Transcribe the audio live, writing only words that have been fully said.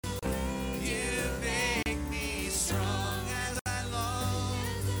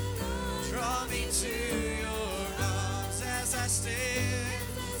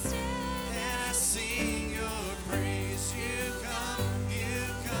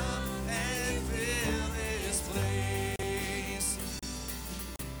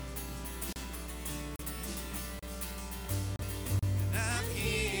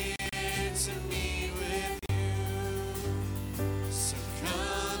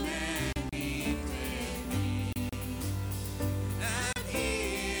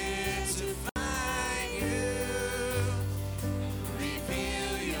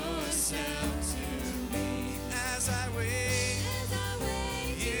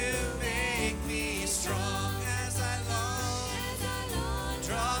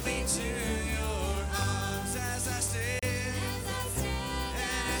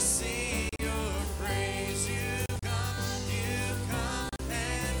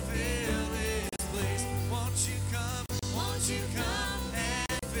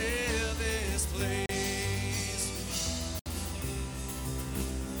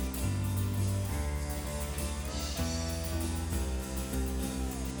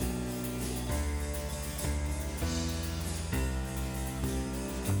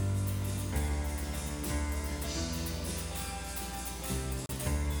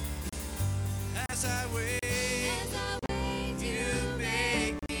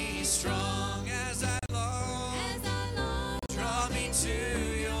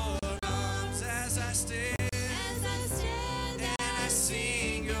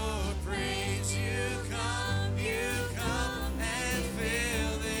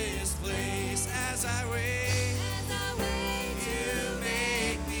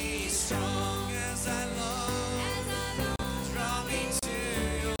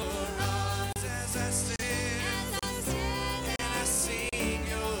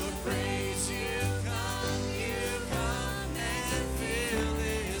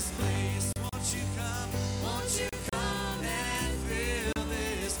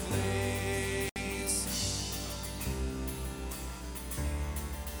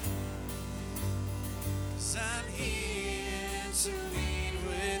to meet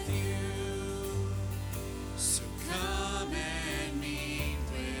with you. So come and meet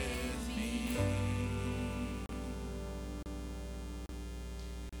with me.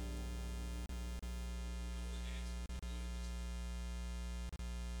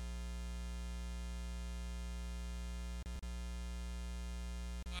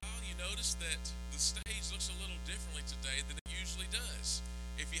 Well, you notice that the stage looks a little differently today than it usually does.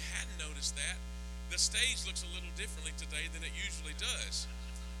 If you hadn't noticed that, the stage looks a little differently today than it usually does.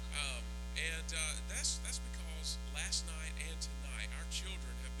 That's because last night and tonight our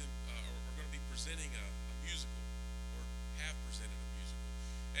children have been are going to be presenting a musical, or have presented a musical.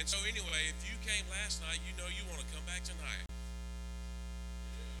 And so anyway, if you came last night, you know you want to come back tonight.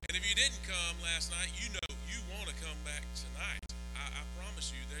 And if you didn't come last night, you know you want to come back tonight. I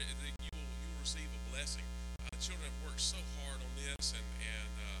promise you that you will receive a blessing. The children have worked so hard on this,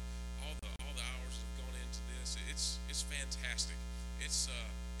 and all the hours that have gone into this. It's fantastic. It's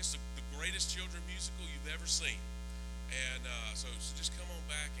the greatest children musical you've ever seen. And so just come on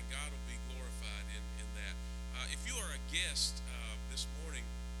back, and God will be glorified in that. If you are a guest this morning,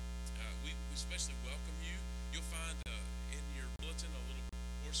 we especially welcome you. You'll find in your bulletin a little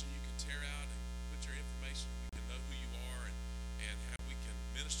portion you can tear out and put your information. We can know who you are and how we can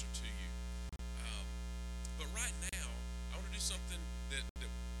minister to you. But right now, I want to do something that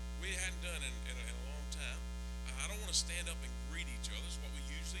we hadn't done in a long time. I don't want to stand up and greet each other. That's what we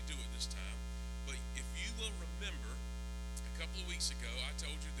usually do at this time. But if you will remember, a couple of weeks ago, I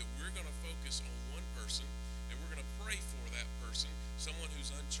told you that we're going to focus on one person, and we're going to pray for that person, someone who's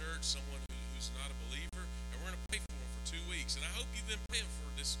unchurched, someone who's not a believer, and we're going to pray for them for 2 weeks. And I hope you've been praying for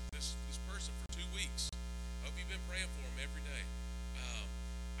this person for 2 weeks. I hope you've been praying for them every day.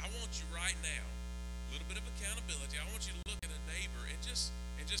 I want you right now, a little bit of accountability. I want you to look at a neighbor and just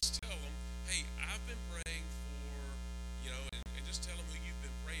tell them, hey, I've been praying for, and just tell them who you've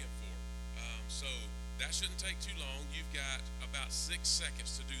been praying for. So that shouldn't take too long. You've got about 6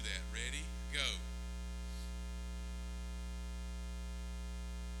 seconds to do that. Ready? Go.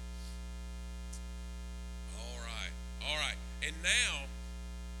 All right. And now,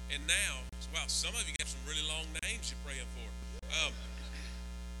 wow, some of you got some really long names you're praying for.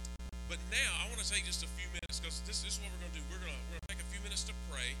 But now I want to take just a few minutes, because this is what we're going to do. We're going to take a few minutes to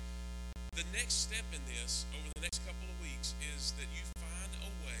pray. The next step in this over the next couple of weeks is that you find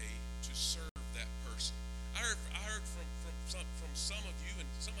a way to serve that person. I heard from some of you, and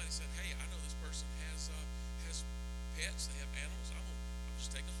somebody said, "Hey, I know this person has pets. They have animals. I'm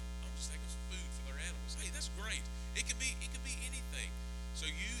just taking some food for their animals." Hey, that's great. It could be anything. So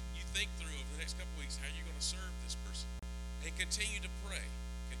you think through over the next couple of weeks how you're going to serve this person, and continue to pray.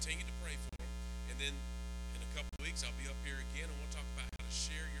 Continue to pray for them, and then in a couple of weeks I'll be up here again, and we'll talk about how to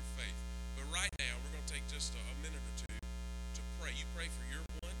share your faith. But right now we're going to take just a minute or two to pray. You pray for your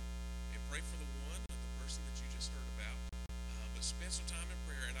one, and pray for the person that you just heard about. But spend some time in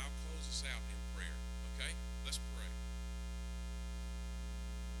prayer, and I'll close us out in prayer. Okay? Let's pray.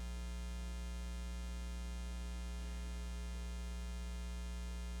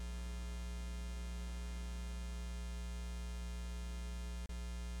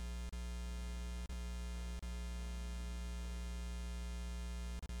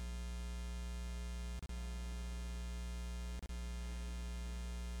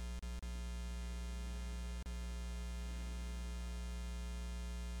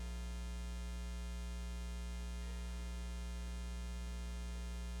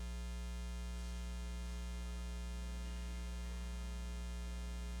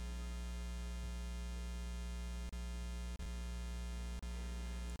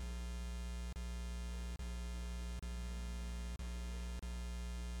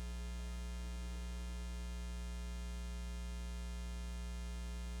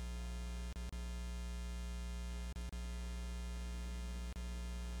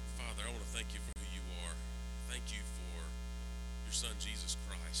 Father, I want to thank you for who you are. Thank you for your son, Jesus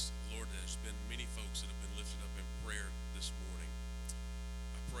Christ. Lord, there's been many folks that have been lifted up in prayer this morning.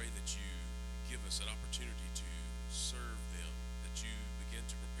 I pray that you give us an opportunity to serve them, that you begin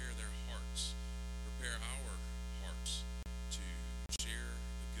to prepare their hearts, prepare our hearts to share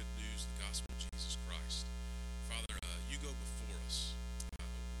the good news, the gospel of Jesus Christ. Father, you go before us.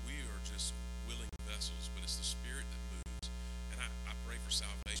 We are just willing vessels, but it's the Spirit that moves. And I pray for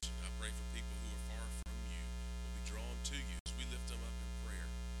salvation. I pray for people who are far from you will be drawn to you as we lift them up in prayer.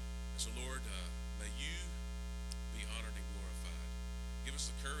 And so, Lord, may you be honored and glorified. Give us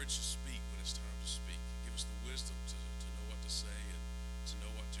the courage to speak when it's time to speak. Give us the wisdom to know what to say, and to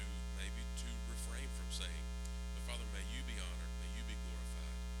know what to maybe to refrain from saying. But Father, may you be honored. May you be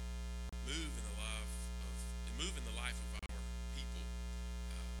glorified. Move in the life of our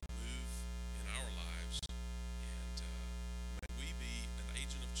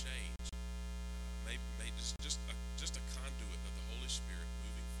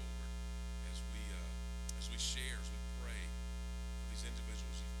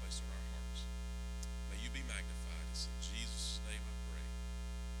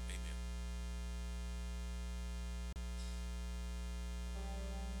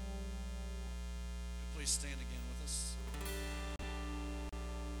stand again with us?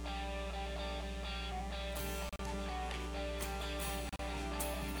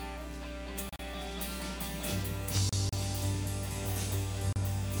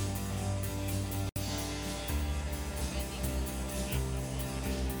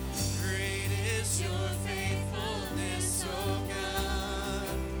 Great is your faithfulness, O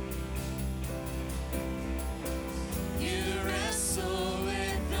God. You wrestle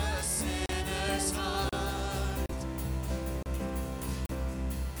with the sinner's heart.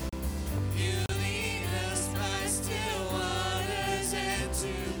 You lead us by still waters and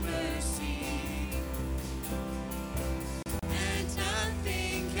to mercy, and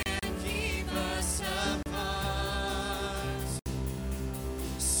nothing can keep us apart.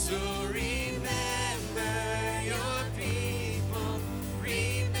 So remember your people,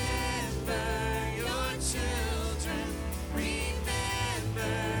 remember your children,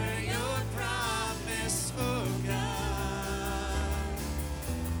 remember your promise, oh God.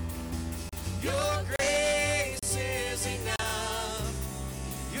 Your grace is enough.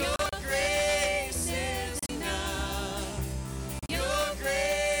 Your grace is enough. Your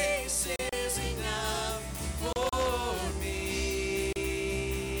grace is enough for me.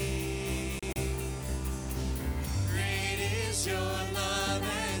 Great is your love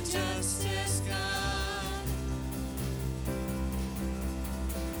and justice, God.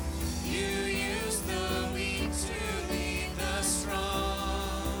 You use the weak to lead the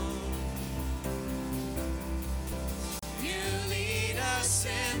strong. You lead us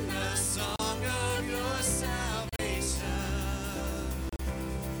in the song of your salvation,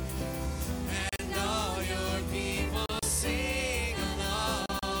 and all your people sing along.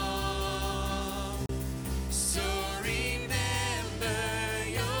 So remember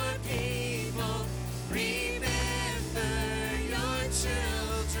your people, remember your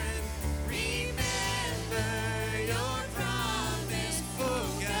children, remember your promise, oh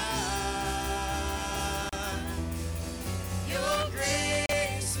God. Your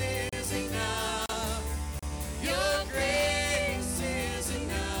grace is enough. Your grace is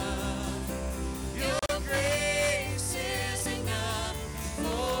enough. Your grace is enough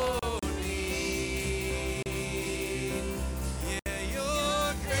for me. Yeah,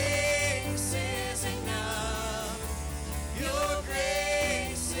 your grace is enough. Your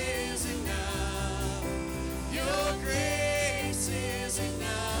grace is enough. Your grace is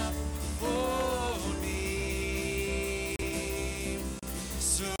enough for me.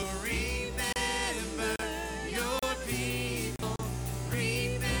 So remember your people,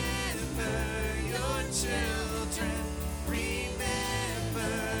 remember your children,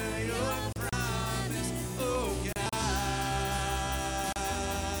 remember your promise, oh God.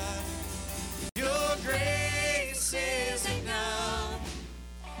 Your grace is enough.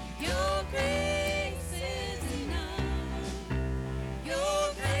 Your grace is enough.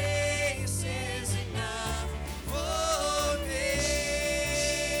 Your grace is enough for me.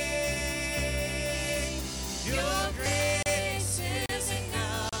 Your grace is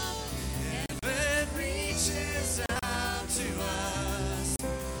enough. Heaven reaches out to us.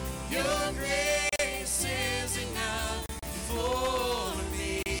 Your grace is enough for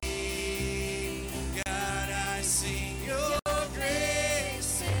me. God, I sing your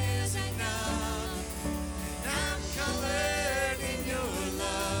grace is enough. And I'm covered in your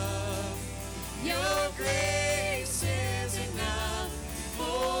love. Your grace is enough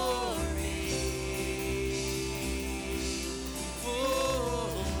for me.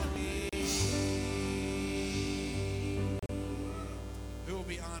 For me. Who will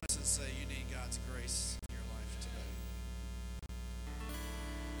be honest and say you need God's grace in your life today?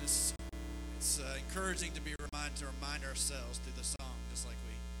 It's encouraging to be reminded to remind ourselves through the song, just like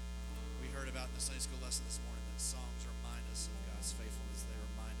we heard about in the Sunday school lesson this morning, that songs remind us of God's faithfulness. They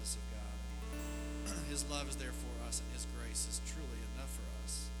remind us of God. His love is there for us, and His grace is truly enough for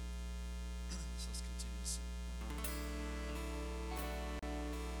us. So let's continue to sing.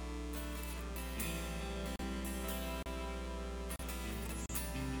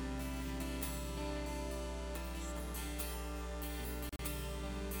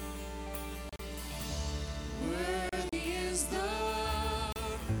 Worthy is the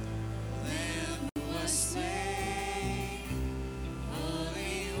Lamb who was slain.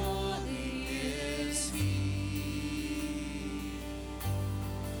 Holy, holy is He.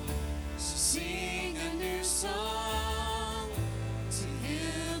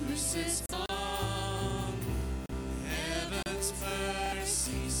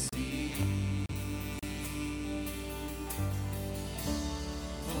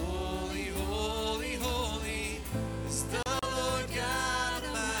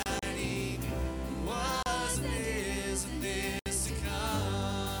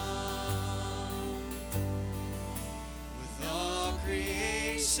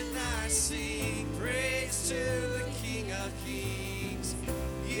 to the King of Kings.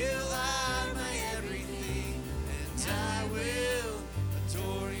 You are my everything, and I will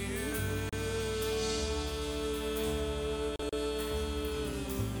adore you.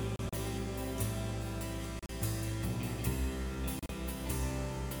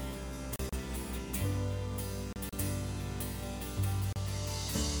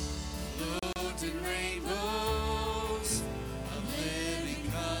 Floating rainbows of living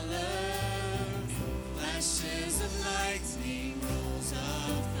color, flashes of lightning, rolls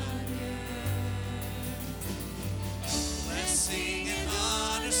of thunder. Blessing and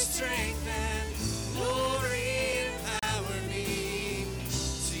honor, strength and glory empower me.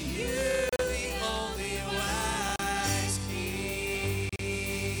 To you, the only wise King.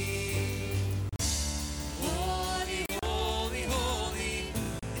 Holy, holy, holy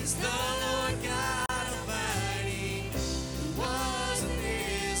is the Lord God Almighty.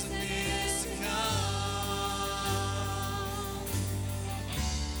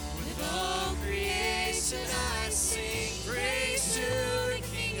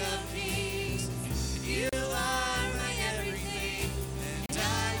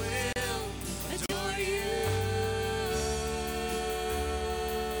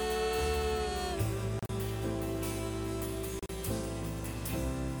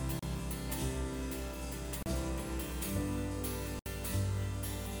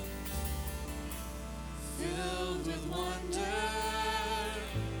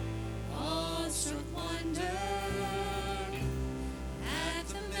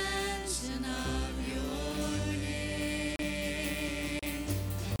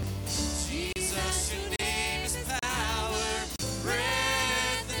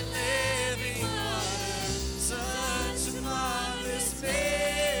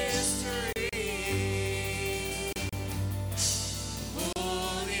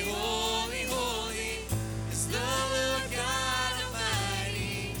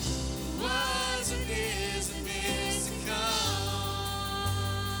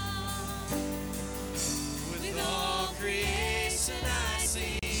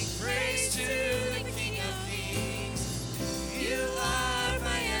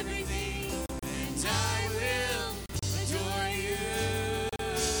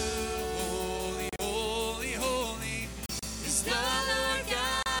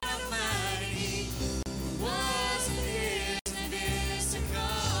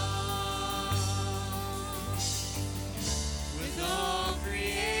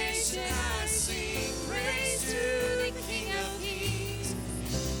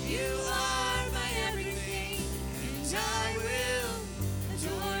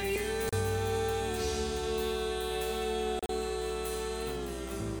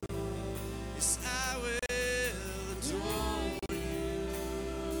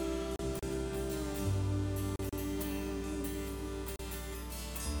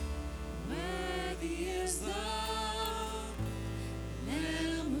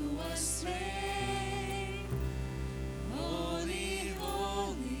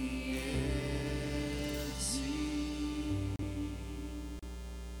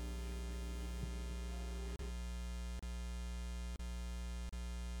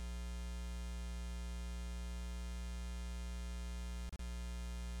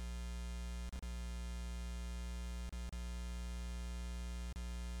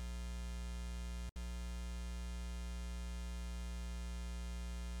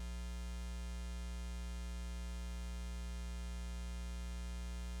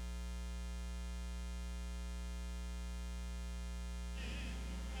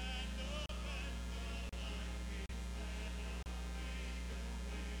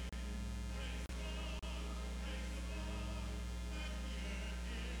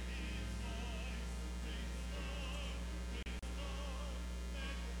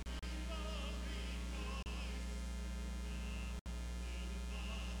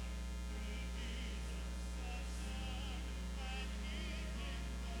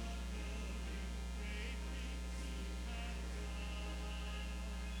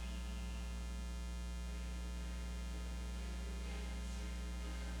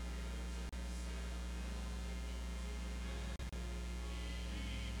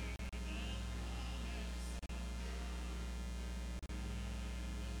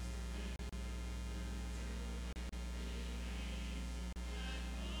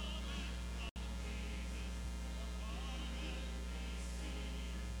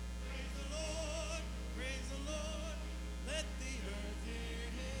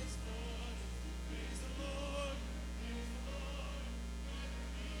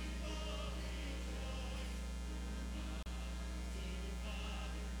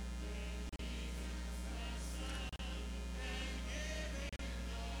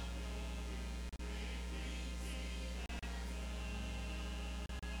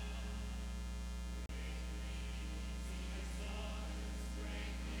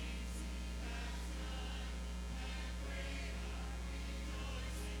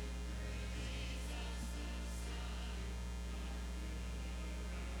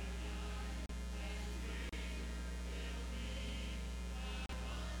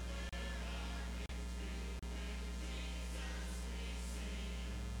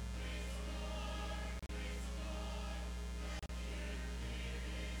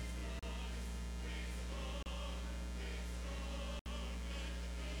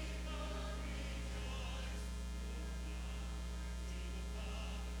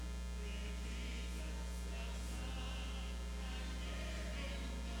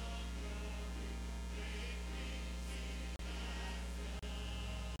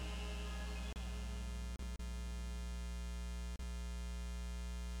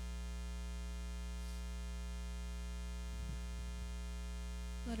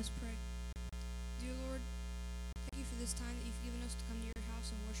 us pray. Dear Lord, thank you for this time that you've given us to come to your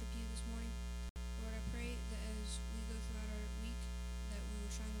house and worship you this morning. Lord, I pray that as we go throughout our week, that we will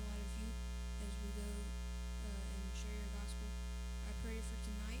shine the light of you as we go and share your gospel. I pray for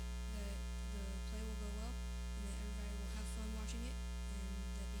tonight that the play will go well and that everybody will have fun watching it, and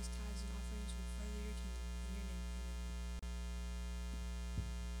that these tithes and offerings will further your kingdom. In your name, amen.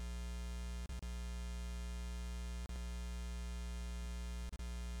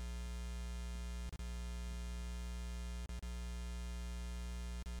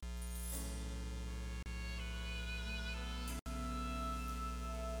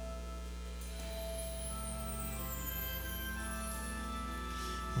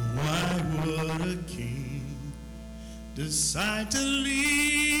 Why would a king decide to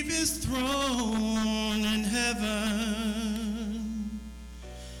leave his throne in heaven?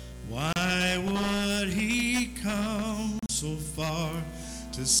 Why would he come so far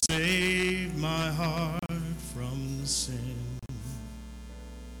to save my heart from sin?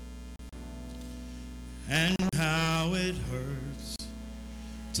 And how it hurts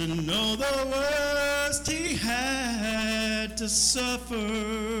to know the worst he had to suffer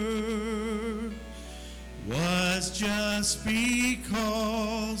was just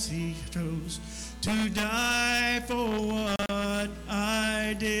because he chose to die for what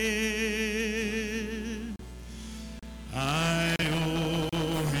I did. I owe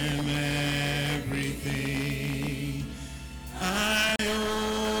him everything. I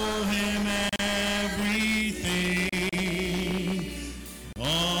owe him everything.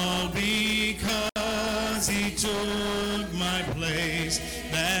 All because he took my place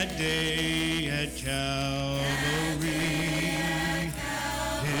that day at Calvary.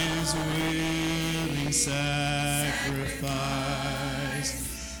 His willing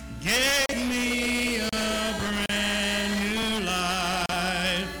sacrifice gave me a brand new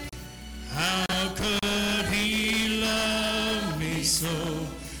life. How could he love me so?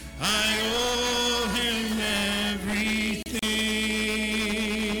 I owe him everything.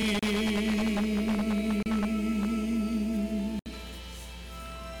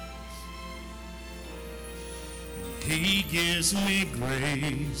 He gives me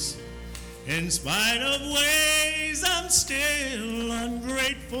grace in spite of ways I'm still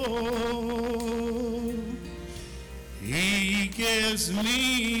ungrateful. He gives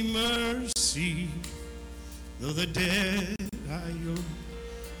me mercy, though the debt I owe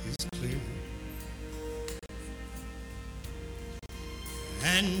is clear.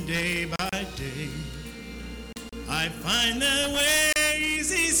 And day by day, I find that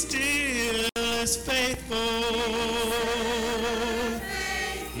ways he still is faithful.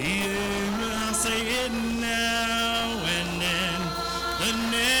 I'll say it now and then, the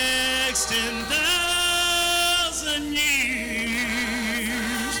next 10,000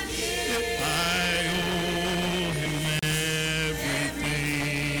 years. I owe him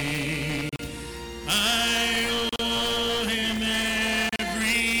everything. I owe him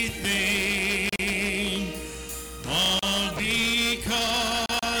everything. All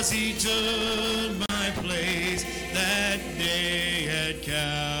because he took my place that day at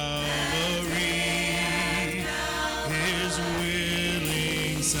Calvary. His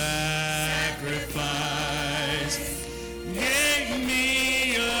willing sacrifice gave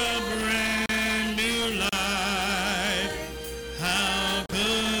me a brand new life. How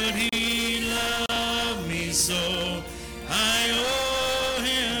could he love me so? I owe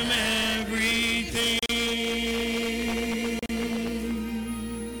him everything.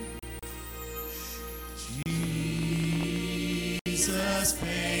 Jesus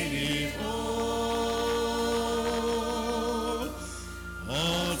paid it all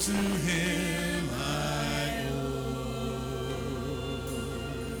to him I owe.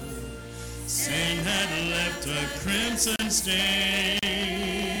 Sin had left a crimson stain,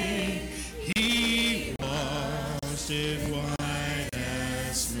 he washed it white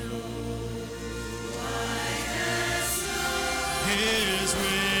as snow. His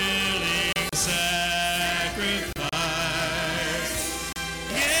willing sacrifice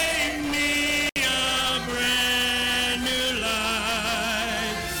gave me a brand new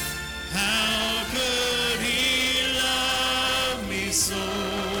life. How could he love me so?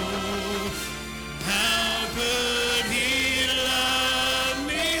 How could he love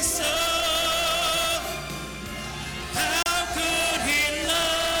me so? How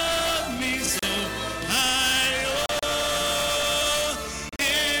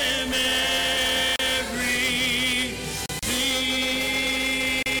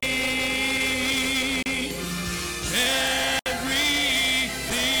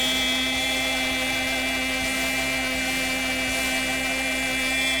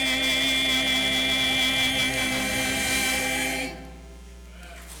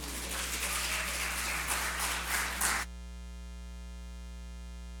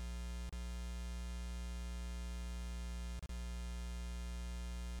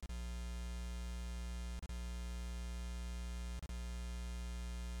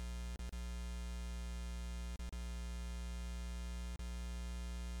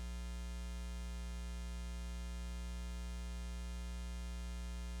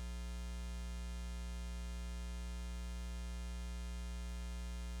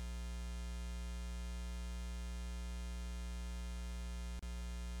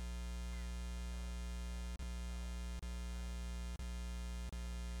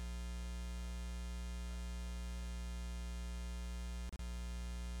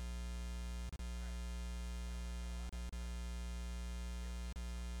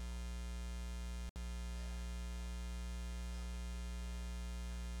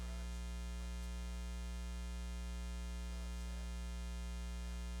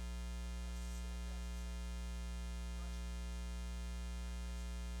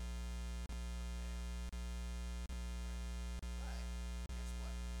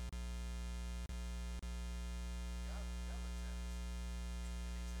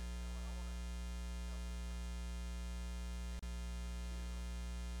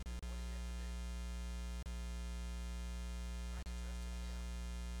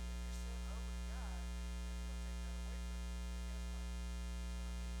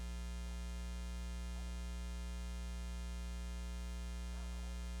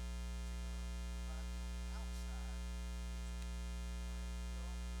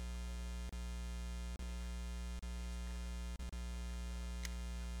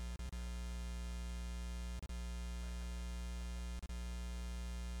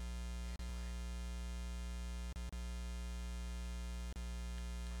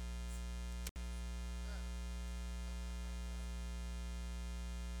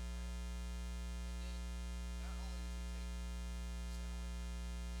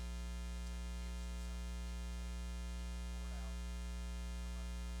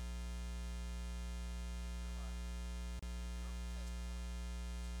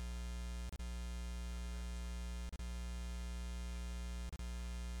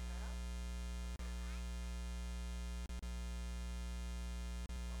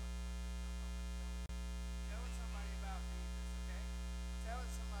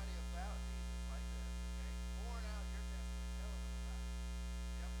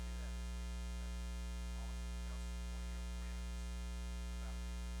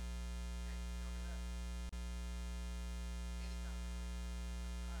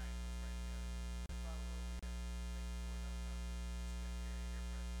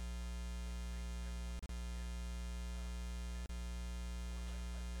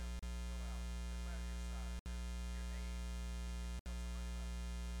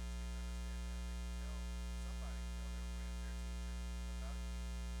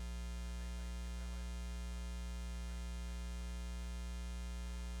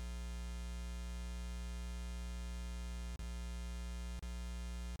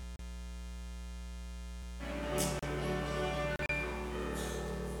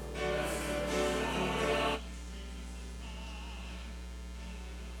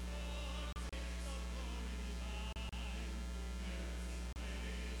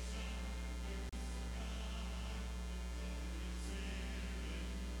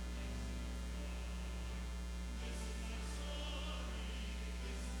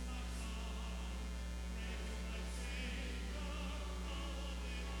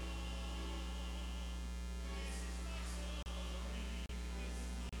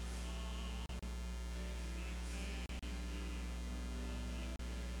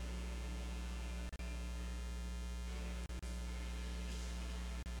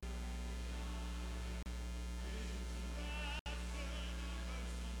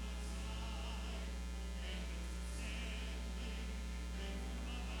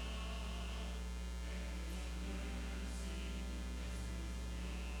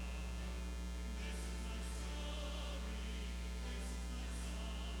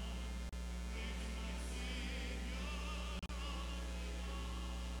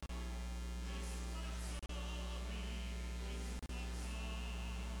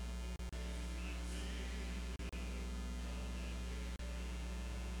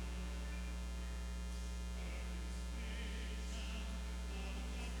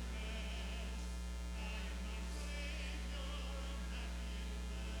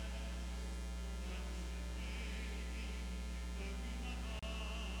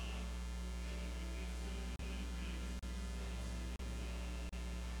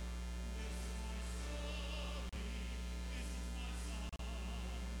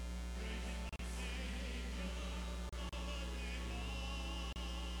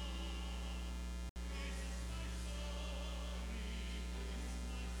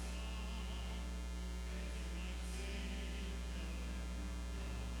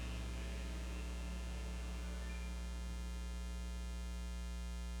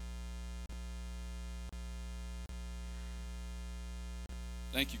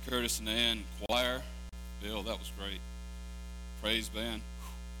Thank you, Curtis and Ann. Choir, Bill, that was great. Praise band.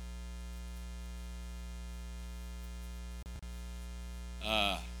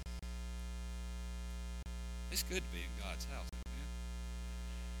 It's good to be in God's house, man.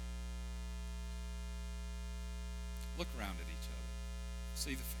 Look around at each other.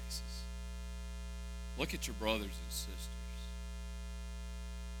 See the faces. Look at your brothers and sisters.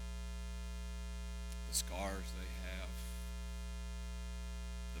 The scars they have.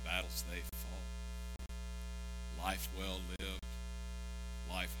 The battles they fought. Life well lived.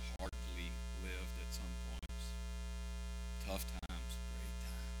 Life hardly lived at some points. Tough times, great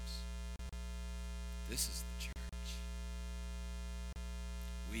times. This is the church.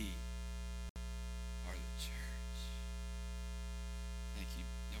 We are the church. Thank you.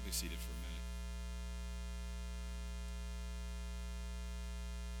 Y'all be seated for a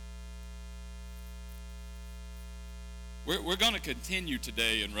minute. We're going to continue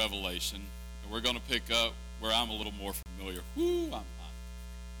today in Revelation, and we're going to pick up where I'm a little more familiar. Let me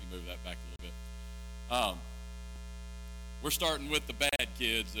move that back a little bit. We're starting with the bad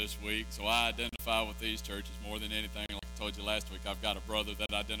kids this week, so I identify with these churches more than anything. Like I told you last week, I've got a brother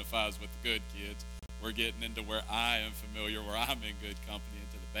that identifies with the good kids. We're getting into where I am familiar, where I'm in good company,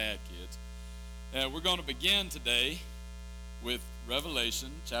 into the bad kids. We're going to begin today with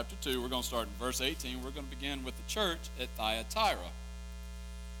Revelation chapter 2. We're going to start in verse 18. We're going to begin with the church at Thyatira.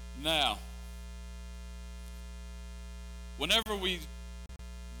 Now, whenever we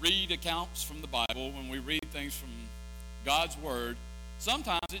read accounts from the Bible, when we read things from God's Word,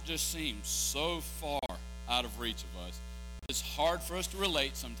 sometimes it just seems so far out of reach of us. It's hard for us to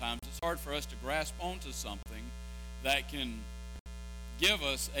relate sometimes. It's hard for us to grasp onto something that can give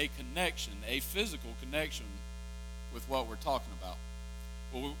us a connection, a physical connection with what we're talking about.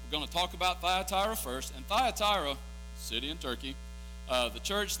 Well, we're going to talk about Thyatira first. And Thyatira, city in Turkey, the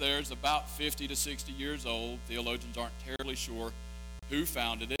church there is about 50 to 60 years old. Theologians aren't terribly sure who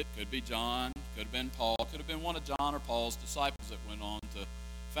founded it. Could be John, could have been Paul, could have been one of John or Paul's disciples that went on to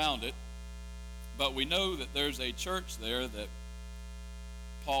found it. But we know that there's a church there that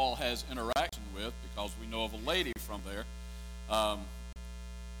Paul has interaction with because we know of a lady from there.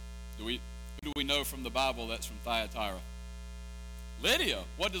 Who do we know from the Bible that's from Thyatira? Lydia.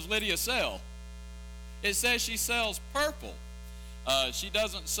 What does Lydia sell? It says she sells purple. She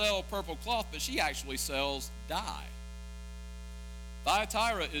doesn't sell purple cloth, but she actually sells dye.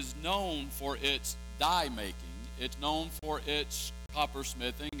 Thyatira is known for its dye making. It's known for its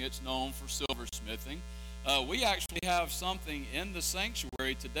coppersmithing. It's known for silversmithing. We actually have something in the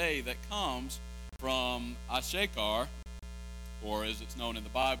sanctuary today that comes from Ashekar, or as it's known in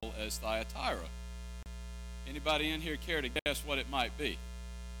the Bible as Thyatira. Anybody in here care to guess what it might be?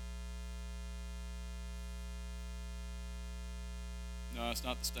 No, it's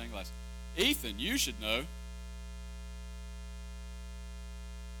not the stained glass. Ethan, you should know.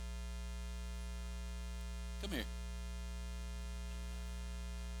 Come here.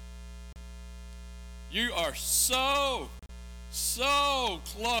 You are so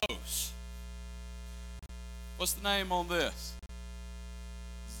close. What's the name on this?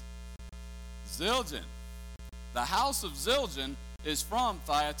 Zildjian. The house of Zildjian is from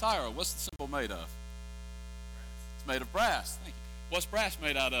Thyatira. What's the symbol made of? It's made of brass. Thank you. What's brass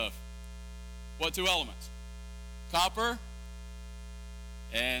made out of? What two elements? Copper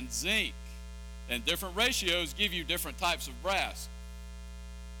and zinc. And different ratios give you different types of brass.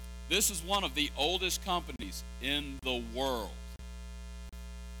 This is one of the oldest companies in the world.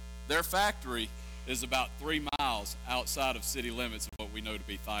 Their factory is about 3 miles outside of city limits of what we know to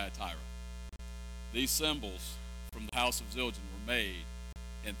be Thyatira. These symbols from the house of Zildjian were made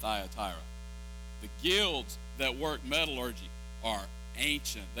in Thyatira. The guilds that work metallurgy are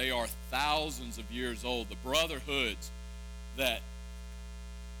ancient. They are thousands of years old. The brotherhoods that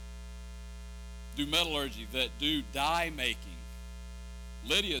do metallurgy, that do dye making.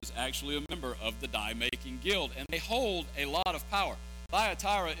 Lydia is actually a member of the dye making guild, and they hold a lot of power.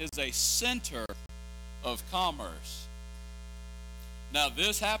 Thyatira is a center of commerce. Now,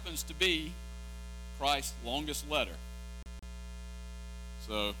 this happens to be Christ's longest letter.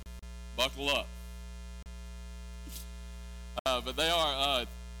 So, buckle up. But they are,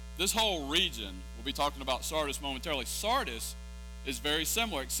 this whole region, we'll be talking about Sardis momentarily. Sardis is very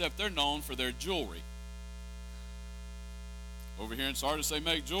similar, except they're known for their jewelry. Over here in Sardis, they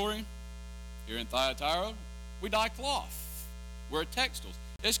make jewelry. Here in Thyatira, we dye cloth. We're textiles.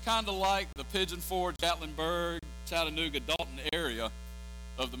 It's kind of like the Pigeon Forge, Gatlinburg, Chattanooga, Dalton area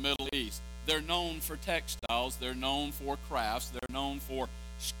of the Middle East. They're known for textiles. They're known for crafts. They're known for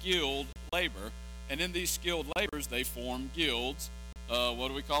skilled labor. And in these skilled labors, they form guilds what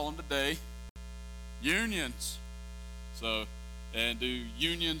do we call them today? Unions. So, and do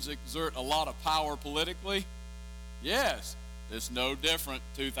unions exert a lot of power politically? Yes. It's no different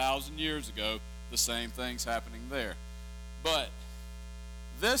 2,000 years ago. The same thing's happening there. But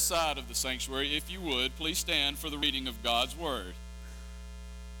this side of the sanctuary, if you would, please stand for the reading of God's Word.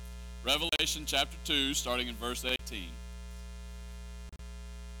 Revelation chapter 2, starting in verse 18.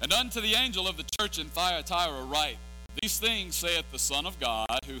 And unto the angel of the church in Thyatira write, These things saith the Son of God,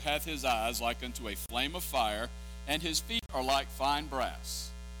 who hath his eyes like unto a flame of fire, and his feet are like fine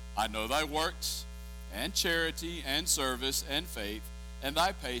brass. I know thy works, and charity, and service, and faith, and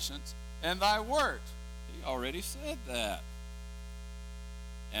thy patience, and thy works. He already said that.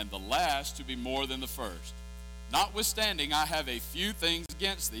 And the last to be more than the first. Notwithstanding, I have a few things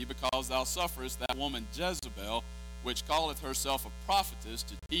against thee, because thou sufferest that woman Jezebel, which calleth herself a prophetess,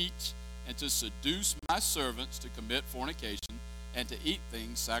 to teach and to seduce my servants to commit fornication, and to eat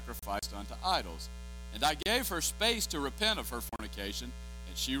things sacrificed unto idols. And I gave her space to repent of her fornication,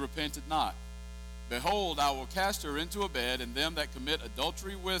 and she repented not. Behold, I will cast her into a bed, and them that commit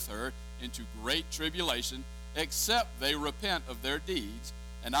adultery with her into great tribulation, except they repent of their deeds.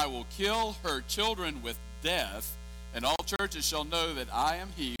 And I will kill her children with death, and all churches shall know that I am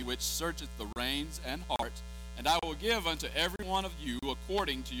he which searcheth the reins and hearts, and I will give unto every one of you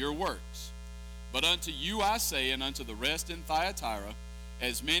according to your works. But unto you I say, and unto the rest in Thyatira,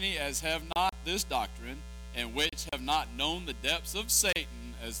 as many as have not this doctrine, and which have not known the depths of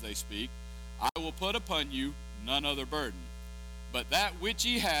Satan, as they speak, I will put upon you none other burden. But that which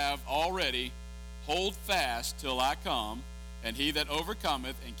ye have already, hold fast till I come. And he that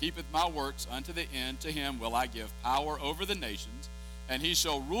overcometh and keepeth my works unto the end, to him will I give power over the nations, and he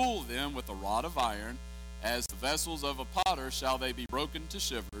shall rule them with a rod of iron. As the vessels of a potter shall they be broken to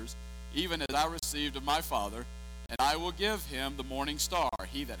shivers, even as I received of my Father. And I will give him the morning star.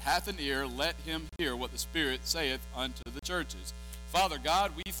 He that hath an ear, let him hear what the Spirit saith unto the churches. Father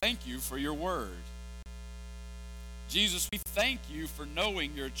God, we thank you for your word. Jesus, we thank you for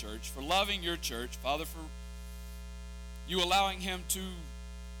knowing your church, for loving your church. Father, for you allowing him to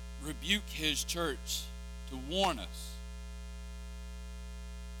rebuke his church, to warn us.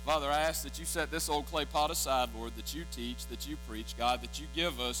 Father, I ask that you set this old clay pot aside, Lord, that you teach, that you preach, God, that you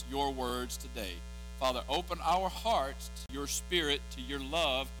give us your words today. Father, open our hearts to your spirit, to your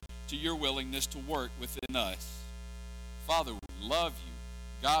love, to your willingness to work within us. Father, we love you.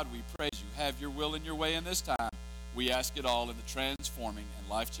 God, we praise you. Have your will and your way in this time. We ask it all in the transforming and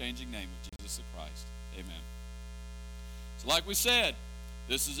life-changing name of Jesus the Christ. Amen. So like we said,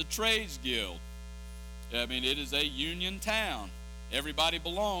 this is a trades guild. I mean, it is a union town. Everybody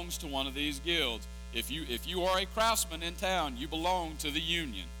belongs to one of these guilds. If you are a craftsman in town, you belong to the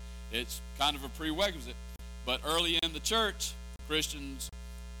union. It's kind of a prerequisite. But early in the church, Christians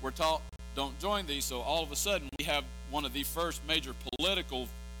were taught, don't join these. So all of a sudden, we have one of the first major political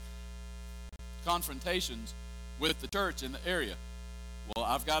confrontations with the church in the area. Well,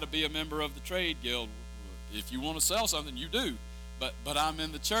 I've got to be a member of the trade guild. If you want to sell something, you do. But I'm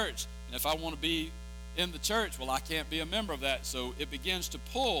in the church. And if I want to be in the church, well, I can't be a member of that. So it begins to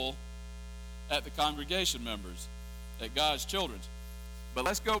pull at the congregation members, at God's children. But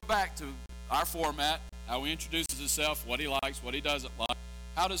let's go back to our format, how he introduces himself, what he likes, what he doesn't like.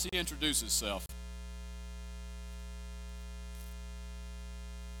 How does he introduce himself?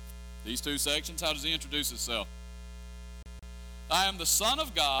 These two sections, how does he introduce himself? I am the Son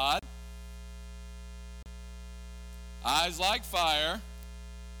of God, eyes like fire,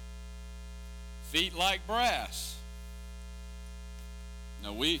 feet like brass.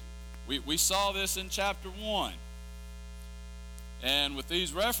 Now we saw this in chapter 1. And with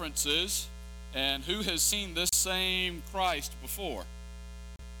these references, and who has seen this same Christ before?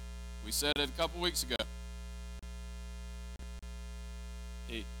 We said it a couple weeks ago.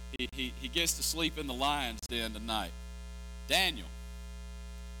 He gets to sleep in the lion's den tonight. Daniel.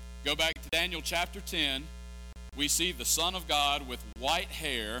 Go back to Daniel chapter 10. We see the Son of God with white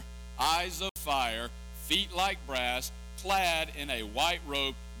hair, eyes of fire, feet like brass, clad in a white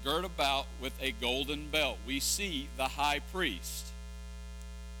robe, girt about with a golden belt. We see the high priest.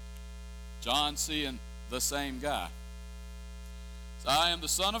 John seeing the same guy. So I am the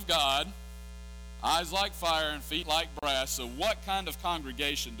Son of God, eyes like fire and feet like brass. So what kind of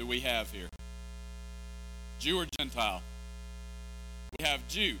congregation do we have here? Jew or Gentile? We have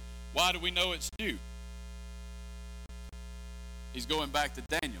Jew. Why do we know it's Jew? He's going back to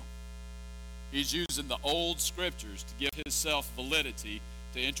Daniel. He's using the old scriptures to give himself validity,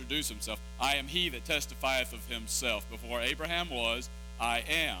 to introduce himself. I am he that testifieth of himself. Before Abraham was, I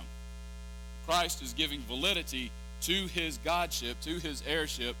am. Christ is giving validity to his godship, to his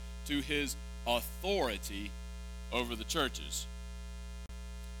heirship, to his authority over the churches.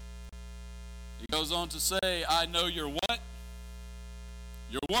 He goes on to say, I know your what?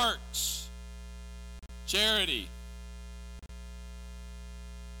 Your works, charity,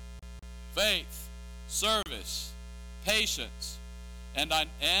 faith, service, patience, and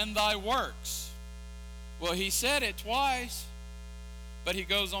thy works. Well, he said it twice, but he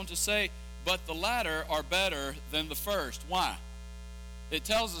goes on to say, but the latter are better than the first. Why? It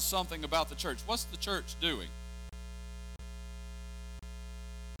tells us something about the church. What's the church doing?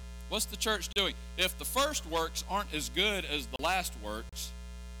 What's the church doing? If the first works aren't as good as the last works,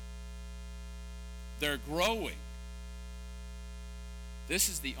 they're growing. This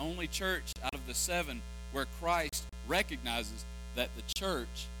is the only church out of the 7 where Christ recognizes that the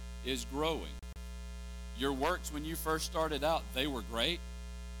church is growing. Your works when you first started out, they were great,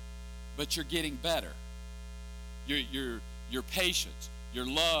 but you're getting better. Your patience, your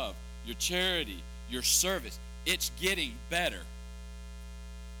love, your charity, your service, it's getting better.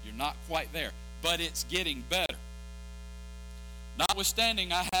 You're not quite there, but it's getting better.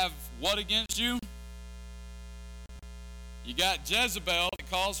 Notwithstanding, I have what against you? You got Jezebel that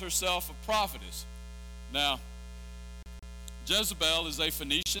calls herself a prophetess. Now, Jezebel is a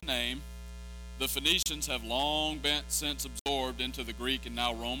Phoenician name. The Phoenicians have long been since absorbed into the Greek and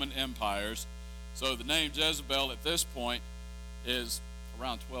now Roman empires. So the name Jezebel at this point is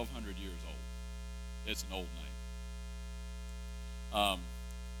around 1,200 years old. It's an old name.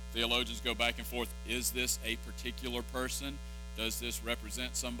 Theologians go back and forth. Is this a particular person? Does this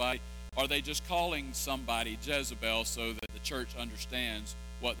represent somebody? Are they just calling somebody Jezebel so that the church understands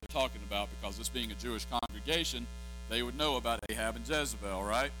what they're talking about? Because this being a Jewish congregation, they would know about Ahab and Jezebel,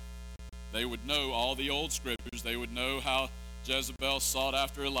 right? They would know all the old scriptures. They would know how Jezebel sought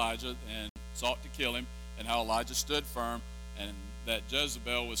after Elijah and sought to kill him, and how Elijah stood firm, and that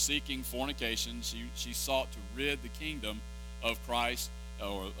Jezebel was seeking fornication. She sought to rid the kingdom of Christ,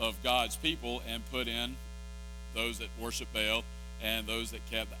 or of God's people, and put in those that worship Baal and those that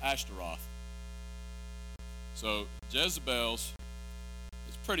kept the Ashtaroth. So Jezebel's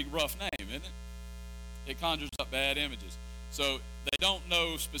is a pretty rough name, isn't it? It conjures up bad images. So they don't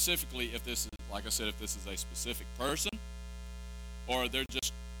know specifically if this is, like I said, if this is a specific person, or they're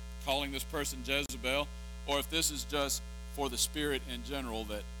just calling this person Jezebel, or if this is just for the spirit in general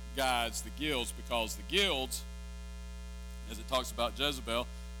that guides the guilds, because the guilds, as it talks about Jezebel,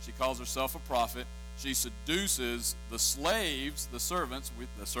 she calls herself a prophet. She seduces the slaves, the servants.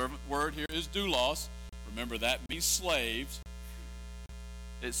 The servant word here is doulos. Remember, that means slaves.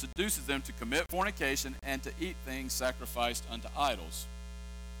 It seduces them to commit fornication and to eat things sacrificed unto idols.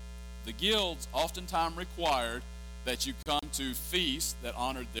 The guilds oftentimes required that you come to feasts that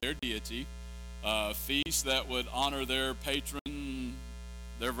honored their deity, feasts that would honor their patron,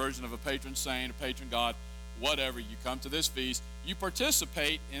 their version of a patron saint, a patron god, whatever. You come to this feast, you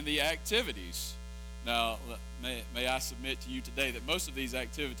participate in the activities. Now, may I submit to you today that most of these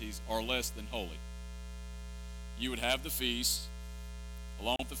activities are less than holy. You would have the feast.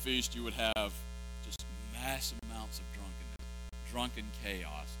 Along with the feast, you would have just massive amounts of drunkenness, drunken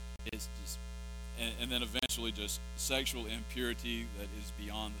chaos. It's just, and then eventually just sexual impurity that is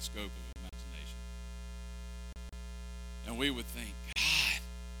beyond the scope of imagination. And we would think, God,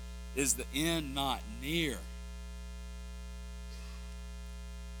 is the end not near?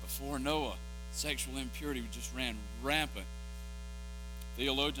 Before Noah, sexual impurity just ran rampant.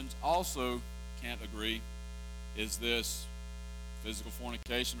 Theologians also can't agree, is this physical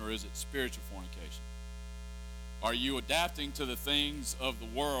fornication or is it spiritual fornication? Are you adapting to the things of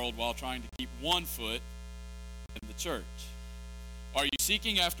the world while trying to keep one foot in the church? Are you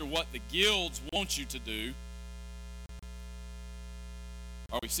seeking after what the guilds want you to do?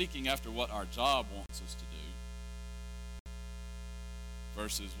 Are we seeking after what our job wants us to do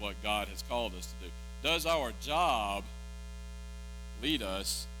versus what God has called us to do? Does our job lead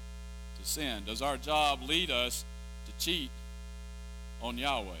us to sin? Does our job lead us to cheat on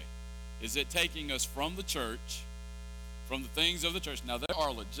Yahweh? Is it taking us from the church, from the things of the church? Now, there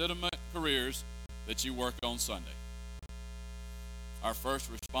are legitimate careers that you work on Sunday. Our first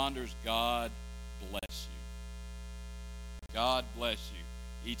responders, God bless you. God bless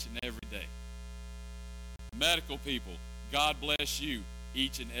you each and every day. Medical people, God bless you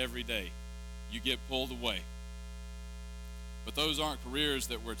each and every day. You get pulled away. But those aren't careers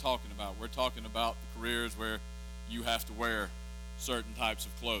that we're talking about. We're talking about the careers where you have to wear certain types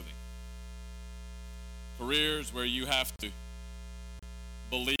of clothing. Careers where you have to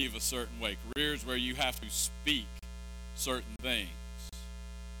believe a certain way. Careers where you have to speak certain things.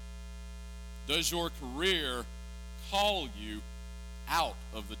 Does your career call you out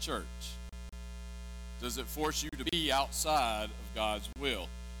of the church? Does it force you to be outside of God's will?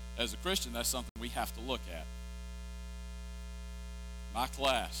 As a Christian, that's something we have to look at. My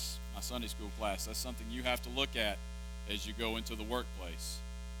class, my Sunday school class, that's something you have to look at as you go into the workplace.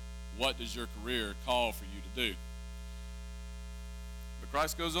 What does your career call for you to do? But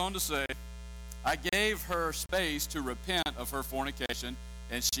Christ goes on to say, I gave her space to repent of her fornication,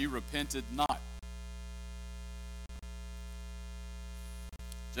 and she repented not.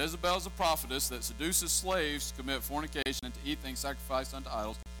 Jezebel is a prophetess that seduces slaves to commit fornication and to eat things sacrificed unto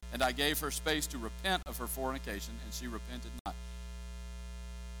idols, and I gave her space to repent of her fornication, and she repented not.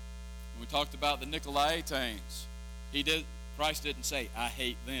 When we talked about the Nicolaitanes, Christ didn't say, I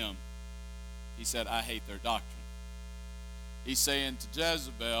hate them. He said, I hate their doctrine. He's saying to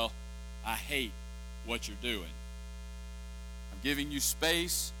Jezebel, I hate what you're doing. I'm giving you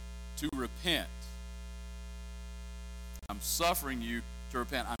space to repent. I'm suffering you to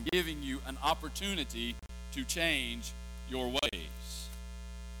repent. I'm giving you an opportunity to change your ways.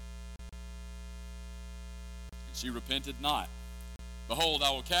 And she repented not. Behold,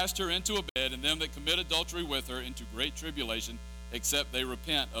 I will cast her into a bed, and them that commit adultery with her into great tribulation, except they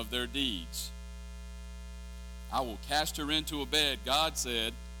repent of their deeds. I will cast her into a bed. God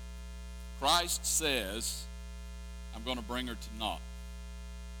said, Christ says, I'm going to bring her to naught.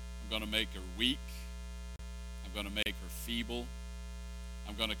 I'm going to make her weak. I'm going to make her feeble.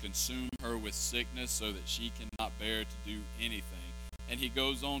 I'm going to consume her with sickness so that she cannot bear to do anything. And he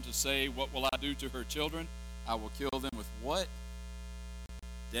goes on to say, what will I do to her children? I will kill them with what?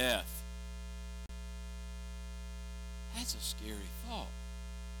 Death. That's a scary thought.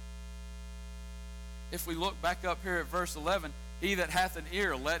 If we look back up here at verse 11, he that hath an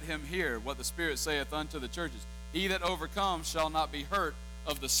ear, let him hear what the Spirit saith unto the churches. He that overcomes shall not be hurt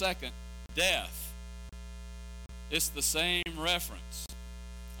of the second death. It's the same reference.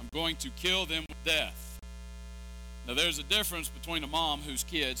 I'm going to kill them with death. Now there's a difference between a mom whose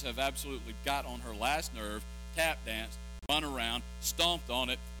kids have absolutely got on her last nerve, tap danced, run around, stomped on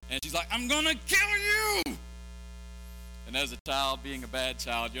it, and she's like, I'm going to kill you! And as a child, being a bad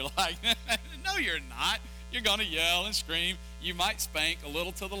child, you're like, no, you're not. You're going to yell and scream. You might spank a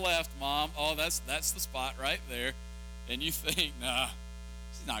little to the left, Mom. Oh, that's the spot right there. And you think, nah,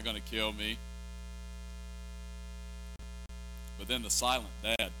 she's not going to kill me. But then the silent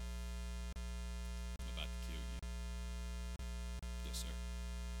dad, I'm about to kill you. Yes, sir.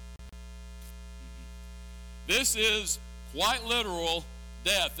 This is quite literal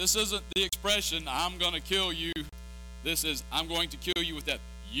death. This isn't the expression, I'm going to kill you. This is, I'm going to kill you with death.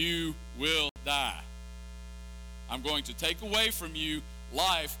 You will die. I'm going to take away from you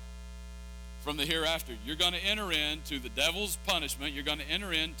life from the hereafter. You're going to enter into the devil's punishment. You're going to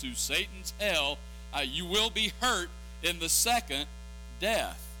enter into Satan's hell. You will be hurt in the second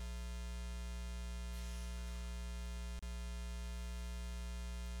death.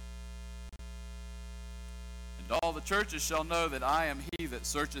 And all the churches shall know that I am he that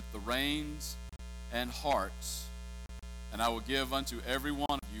searcheth the reins and hearts, and I will give unto every one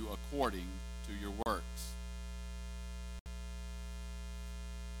of you according to your works.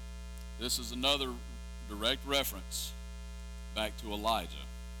 This is another direct reference back to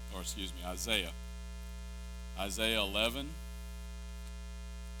Isaiah. Isaiah 11,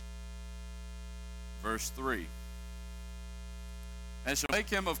 verse 3. And shall make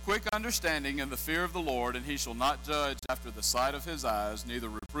him of quick understanding in the fear of the Lord, and he shall not judge after the sight of his eyes, neither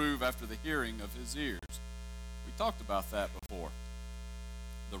reprove after the hearing of his ears. We talked about that before.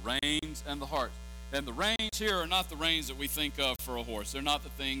 The reins and the heart. And the reins here are not the reins that we think of for a horse. They're not the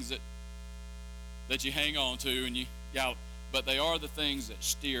things that you hang on to and you gallop, but they are the things that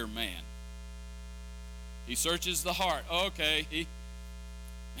steer man. He searches the heart. Okay,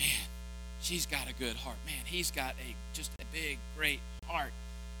 man, she's got a good heart. Man, he's got just a big, great heart.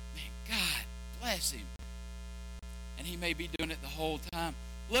 Man, God bless him. And he may be doing it the whole time.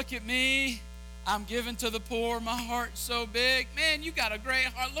 Look at me. I'm giving to the poor. My heart's so big. Man, you got a great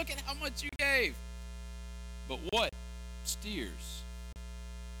heart. Look at how much you gave. But what steers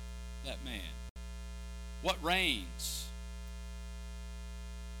that man? What reigns?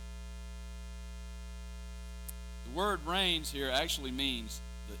 The word reigns here actually means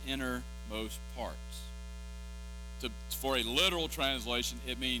the innermost parts. For a literal translation,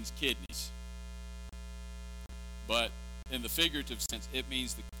 it means kidneys. But in the figurative sense, it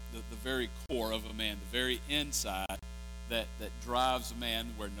means the very core of a man, the very inside that drives a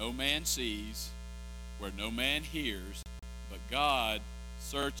man where no man sees, where no man hears, but God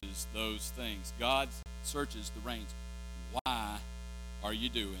searches those things. God searches the reins. Why are you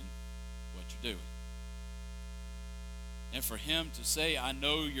doing what you're doing? And for him to say, I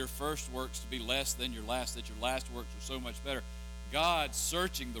know your first works to be less than your last, that your last works are so much better. God's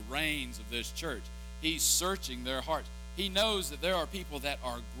searching the reins of this church. He's searching their hearts. He knows that there are people that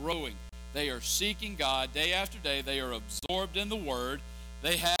are growing. They are seeking God day after day. They are absorbed in the Word.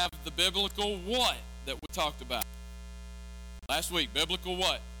 They have the biblical what that we talked about last week. Biblical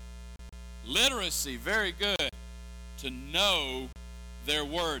what? Literacy. Very good. To know their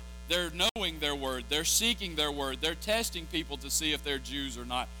Word. They're knowing their Word. They're seeking their Word. They're testing people to see if they're Jews or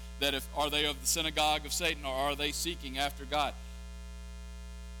not. That if are they of the synagogue of Satan, or are they seeking after God?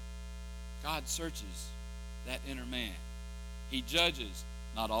 God searches that inner man. He judges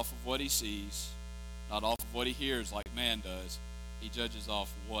not off of what he sees, not off of what he hears like man does. He judges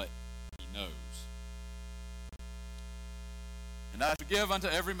off what he knows. And I shall give unto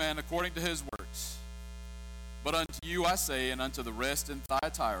every man according to his works. But unto you I say, and unto the rest in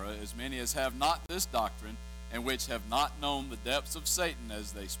Thyatira, as many as have not this doctrine, and which have not known the depths of Satan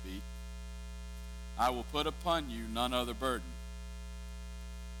as they speak, I will put upon you none other burden.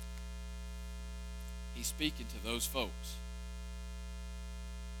 He's speaking to those folks.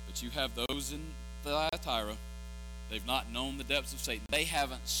 But you have those in Thyatira, they've not known the depths of Satan. They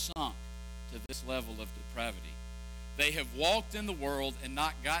haven't sunk to this level of depravity. They have walked in the world and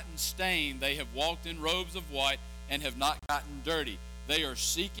not gotten stained. They have walked in robes of white and have not gotten dirty. They are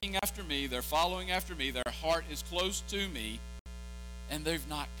seeking after me. They're following after me. Their heart is close to me, and they've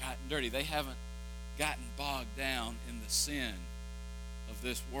not gotten dirty. They haven't gotten bogged down in the sin of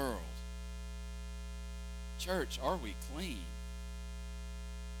this world. Church, are we clean?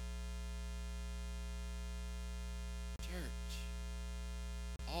 Church,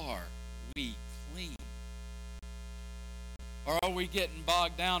 are we clean? Or are we getting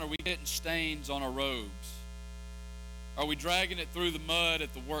bogged down? Are we getting stains on our robes? Are we dragging it through the mud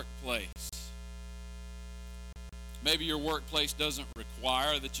at the workplace? Maybe your workplace doesn't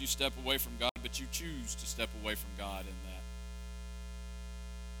require that you step away from God, but you choose to step away from God in that.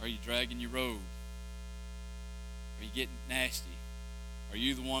 Are you dragging your robe? Are you getting nasty? Are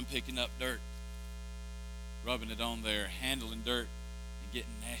you the one picking up dirt, rubbing it on there, handling dirt, and getting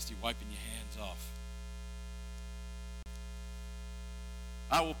nasty, wiping your hands off?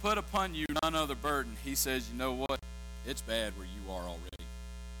 I will put upon you none other burden. He says, you know what? It's bad where you are already.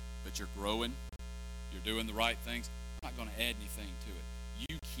 But you're growing. You're doing the right things. I'm not going to add anything to it.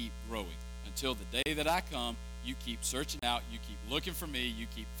 You keep growing. Until the day that I come, you keep searching out. You keep looking for me. You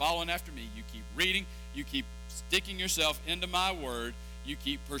keep following after me. You keep reading. You keep sticking yourself into my word. You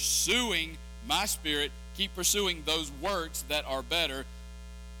keep pursuing my spirit. Keep pursuing those works that are better.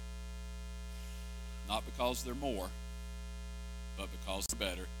 Not because they're more, but because they're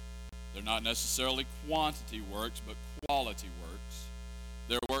better. They're not necessarily quantity works, but quality works.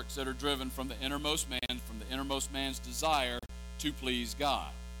 They're works that are driven from the innermost man, from the innermost man's desire to please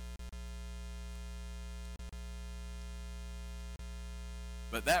God.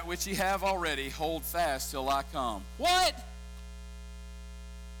 But that which ye have already, hold fast till I come. What?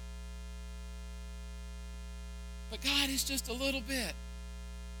 But God, it's just a little bit.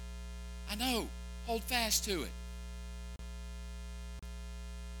 I know. Hold fast to it.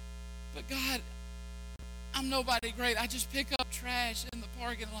 But God, I'm nobody great. I just pick up trash in the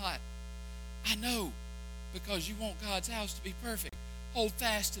parking lot. I know, because you want God's house to be perfect. Hold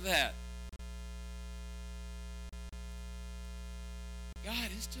fast to that. God,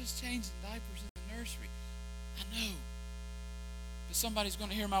 it's just changing diapers in the nursery. I know. But somebody's going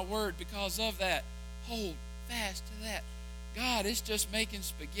to hear my word because of that. Hold fast to that. God, it's just making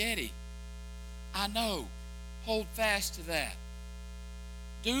spaghetti. I know. Hold fast to that.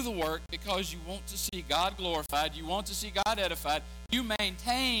 Do the work because you want to see God glorified. You want to see God edified. You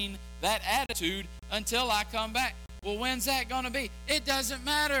maintain that attitude until I come back. Well, when's that going to be? It doesn't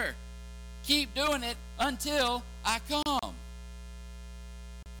matter. Keep doing it until I come.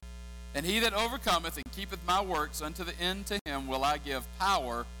 And he that overcometh and keepeth my works unto the end, to him will I give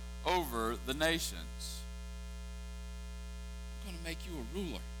power over the nations. I'm going to make you a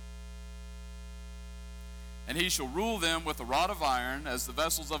ruler. And he shall rule them with a rod of iron, as the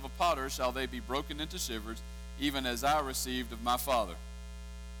vessels of a potter shall they be broken into shivers, even as I received of my Father.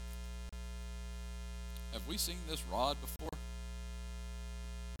 Have we seen this rod before?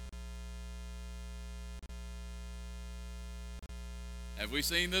 Have we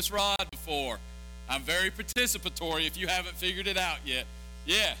seen this rod before? I'm very participatory if you haven't figured it out yet.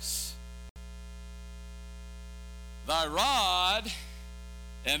 Yes. Thy rod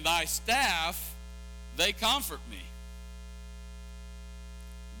and thy staff, they comfort me.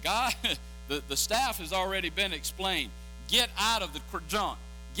 God, the staff has already been explained. Get out of the junk.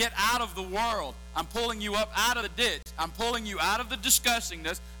 Get out of the world. I'm pulling you up out of the ditch. I'm pulling you out of the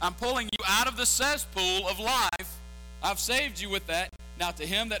disgustingness. I'm pulling you out of the cesspool of life. I've saved you with that. Now to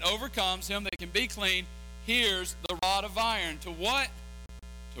him that overcomes, him that can be clean, here's the rod of iron. To what?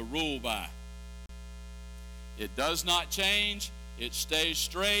 To rule by. It does not change. It stays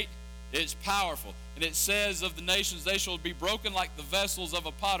straight. It's powerful. And it says of the nations, they shall be broken like the vessels of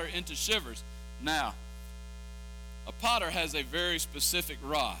a potter into shivers. Now, a potter has a very specific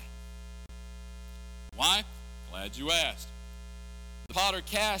rod. Why? Glad you asked. The potter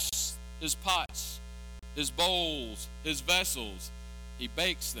casts his pots, his bowls, his vessels. He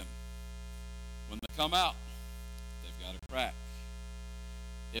bakes them. When they come out, they've got a crack.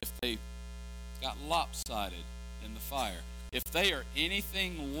 If they got lopsided in the fire, if they are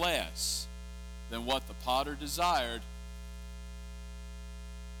anything less than what the potter desired,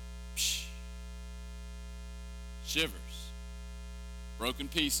 shivers, broken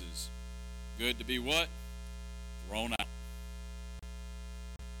pieces, good to be what? Thrown out.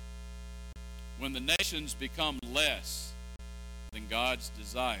 When the nations become less than God's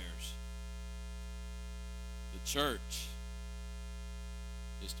desires, the church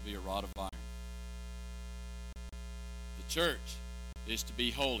is to be a rod of iron. The church is to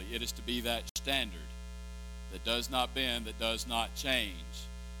be holy. It is to be that standard that does not bend, that does not change.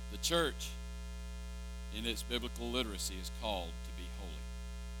 The church, in its biblical literacy, is called to be holy.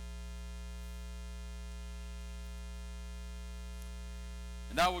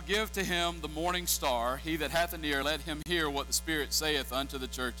 And I will give to him the morning star. He that hath an ear, let him hear what the Spirit saith unto the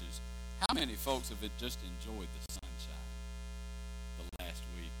churches. How many folks have just enjoyed the sunshine the last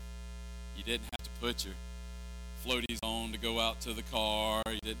week? You didn't have to put your floaties on to go out to the car.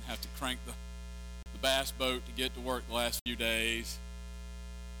 You didn't have to crank the bass boat to get to work the last few days.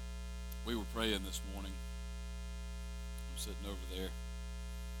 We were praying this morning. I'm sitting over there,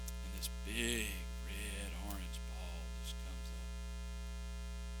 and this big red orange ball just comes up,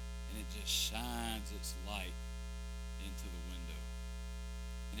 and it just shines its light into the window,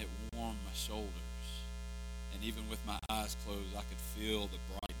 and it warmed my shoulders, and even with my eyes closed, I could feel the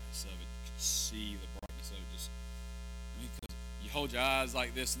brightness of it. You could see the brightness of it. Because you hold your eyes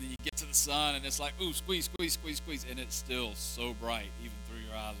like this, and then you get to the sun, and it's like, ooh, squeeze, squeeze, squeeze, squeeze, and it's still so bright, even through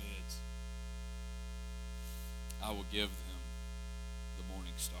your eyelids. I will give them the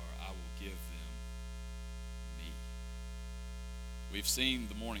morning star. I will give them me. We've seen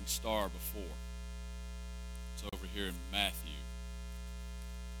the morning star before. It's over here in Matthew.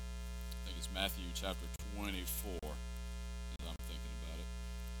 I think it's Matthew chapter 24, as I'm thinking about it.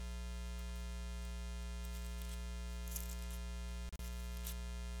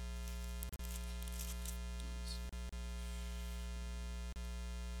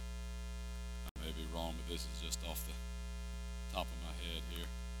 I may be wrong, but this is just off the top of my head here.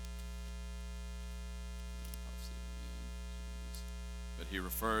 But he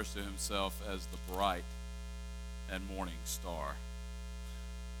refers to himself as the bright and morning star.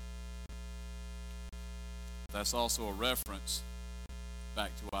 That's also a reference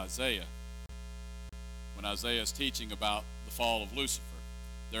back to Isaiah. When Isaiah is teaching about the fall of Lucifer,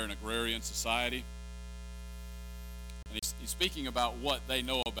 they're an agrarian society. And he's speaking about what they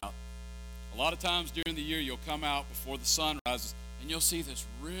know about. A lot of times during the year, you'll come out before the sun rises, and you'll see this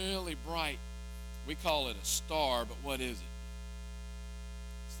really bright, we call it a star, but what is it?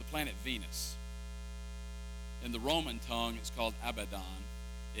 It's the planet Venus. In the Roman tongue, it's called Abaddon.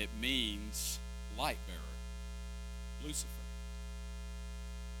 It means light bearer, Lucifer.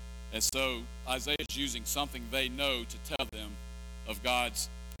 And so Isaiah is using something they know to tell them of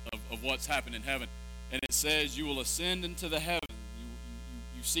of what's happened in heaven. And it says, you will ascend into the heaven.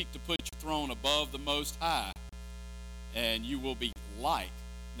 You seek to put your throne above the Most High, and you will be light.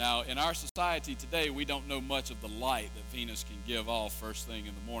 Now, in our society today, we don't know much of the light that Venus can give off first thing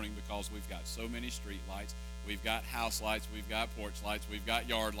in the morning because we've got so many street lights. We've got house lights, we've got porch lights, we've got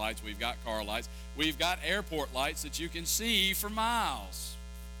yard lights, we've got car lights, we've got airport lights that you can see for miles.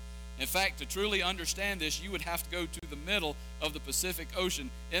 In fact, to truly understand this, you would have to go to the middle of the Pacific Ocean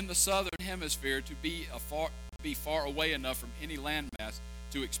in the southern hemisphere to be far away enough from any landmass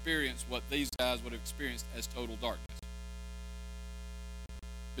to experience what these guys would have experienced as total darkness.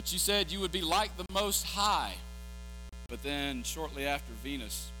 But you said you would be like the Most High. But then shortly after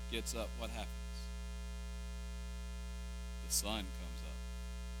Venus gets up, what happens? The sun comes up.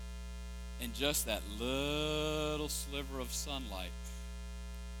 And just that little sliver of sunlight,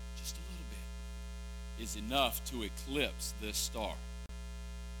 just a little bit, is enough to eclipse this star.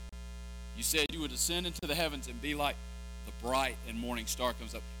 You said you would ascend into the heavens and be like the bright and morning star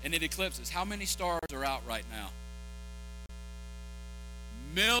comes up. And it eclipses. How many stars are out right now?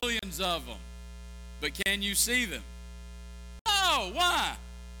 millions of them. But can you see them? No. Why?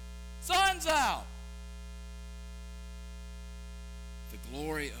 Sun's out. The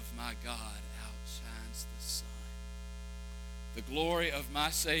glory of my God outshines the sun. The glory of my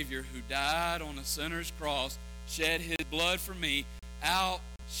Savior who died on a sinner's cross, shed his blood for me,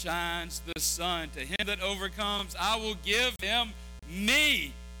 outshines the sun. To him that overcomes, I will give him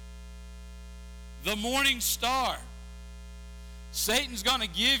me, the morning star. Satan's going to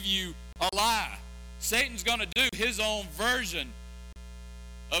give you a lie. Satan's going to do his own version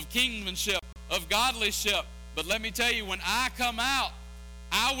of kingmanship, of godlyship. But let me tell you, when I come out,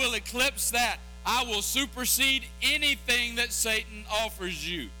 I will eclipse that. I will supersede anything that Satan offers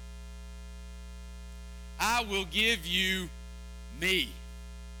you. I will give you me.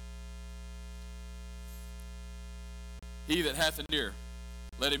 He that hath an ear,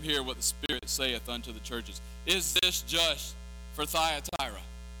 let him hear what the Spirit saith unto the churches. Is this just for Thyatira?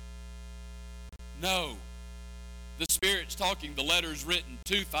 No. The Spirit's talking, the letter's written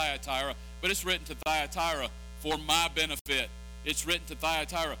to Thyatira, but it's written to Thyatira for my benefit. It's written to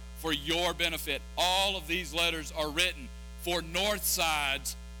Thyatira for your benefit. All of these letters are written for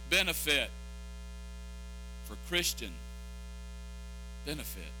Northside's benefit, for Christian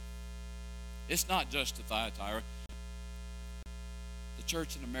benefit. It's not just to Thyatira. The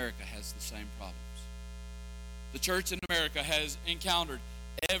church in America has the same problems. The church in America has encountered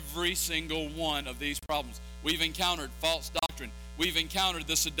every single one of these problems. We've encountered false doctrine. We've encountered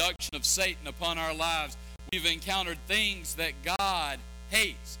the seduction of Satan upon our lives. We've encountered things that God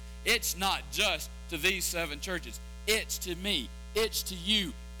hates. It's not just to these 7 churches. It's to me. It's to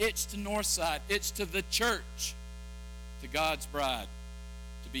you. It's to Northside. It's to the church, to God's bride,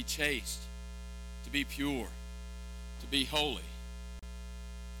 to be chaste, to be pure, to be holy.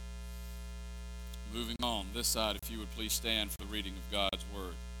 Moving on, this side, if you would please stand for the reading of God's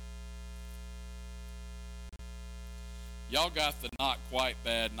Word. Y'all got the not quite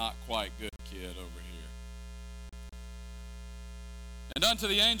bad, not quite good kid over here. And unto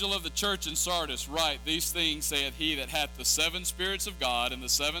the angel of the church in Sardis write, these things saith he that hath the 7 spirits of God and the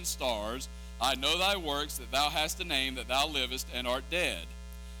 7 stars. I know thy works, that thou hast a name, that thou livest and art dead.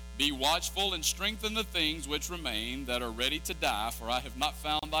 Be watchful and strengthen the things which remain that are ready to die, for I have not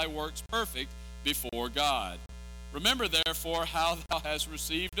found thy works perfect before God. Remember therefore how thou hast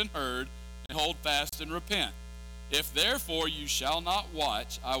received and heard, and hold fast and repent. If therefore you shall not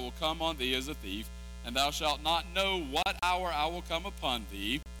watch, I will come on thee as a thief, and thou shalt not know what hour I will come upon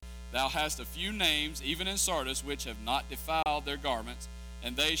thee. Thou hast a few names, even in Sardis, which have not defiled their garments,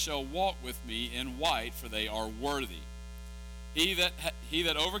 and they shall walk with me in white, for they are worthy. He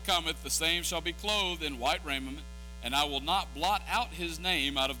that overcometh, the same shall be clothed in white raiment, and I will not blot out his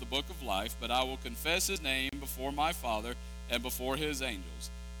name out of the book of life, but I will confess his name before my Father and before his angels.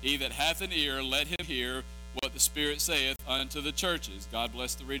 He that hath an ear, let him hear what the Spirit saith unto the churches. God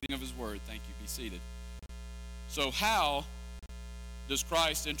bless the reading of his word. Thank you. Be seated. So how does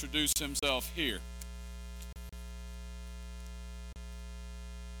Christ introduce himself here?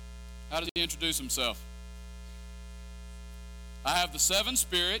 How does he introduce himself? I have the 7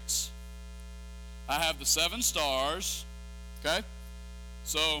 spirits. I have the 7 stars. Okay?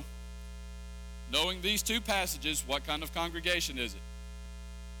 So, knowing these 2 passages, what kind of congregation is it?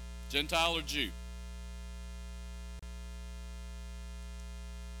 Gentile or Jew?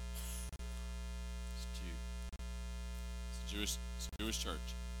 It's Jew. It's a Jewish church.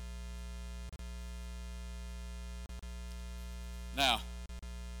 Now,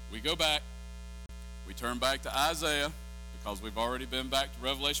 we go back. We turn back to Isaiah, because we've already been back to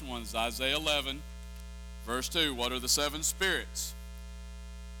Revelation 1. It's Isaiah 11, verse 2. What are the 7 spirits?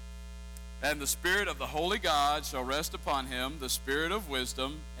 And the Spirit of the Holy God shall rest upon him, the Spirit of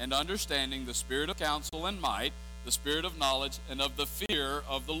wisdom and understanding, the Spirit of counsel and might, the Spirit of knowledge and of the fear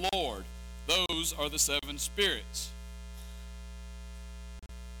of the Lord. Those are the 7 spirits.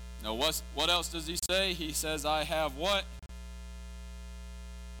 Now, what else does he say? He says, I have what?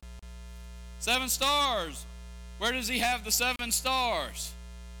 7 stars. Where does he have the 7 stars?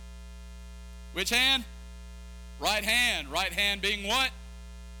 Which hand? Right hand. Right hand being what?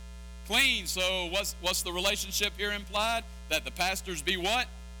 Clean. So what's the relationship here implied? That the pastors be what?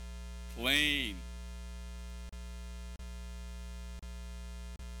 Clean.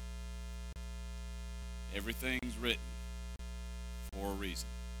 Everything's written for a reason.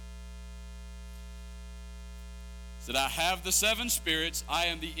 Said, I have the 7 spirits. I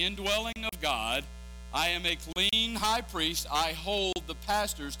am the indwelling of God. I am a clean high priest. I hold the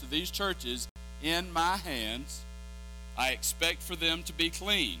pastors to these churches in my hands. I expect for them to be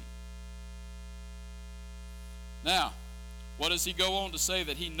clean. Now, what does he go on to say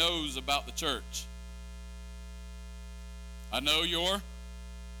that he knows about the church? I know your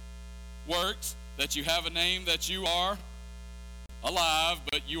works, that you have a name, that you are alive,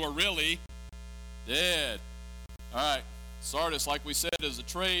 but you are really dead. All right, Sardis, like we said, is a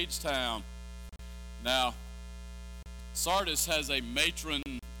trades town. Now, Sardis has a matron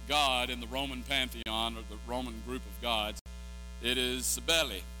god in the Roman pantheon, or the Roman group of gods. It is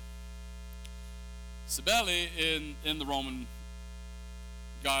Cybele. Cybele, in the Roman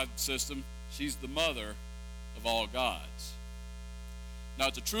god system, she's the mother of all gods. Now,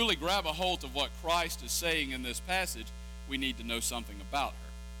 to truly grab a hold of what Christ is saying in this passage, we need to know something about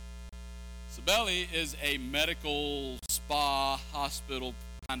her. Cybele is a medical spa, hospital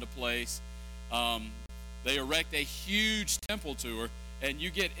kind of place. They erect a huge temple to her, and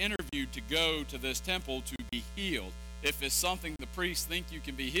you get interviewed to go to this temple to be healed. If it's something the priests think you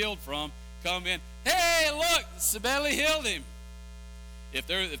can be healed from, come in. Hey, look, Cybele healed him. If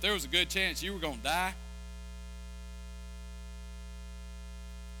there was a good chance you were going to die,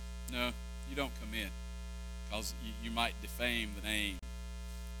 no, you don't come in, because you might defame the name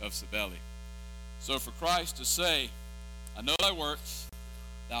of Cybele. So for Christ to say, I know thy works,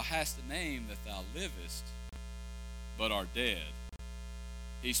 thou hast a name that thou livest, but art dead.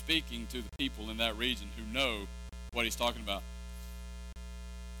 He's speaking to the people in that region who know what he's talking about.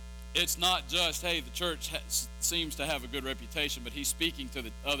 It's not just, hey, the church seems to have a good reputation, but he's speaking to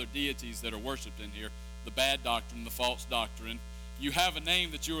the other deities that are worshipped in here, the bad doctrine, the false doctrine. You have a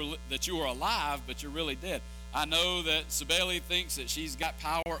name that you are alive, but you're really dead. I know that Cybele thinks that she's got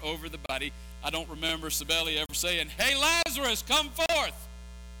power over the body. I don't remember Cybele ever saying, hey, Lazarus, come forth.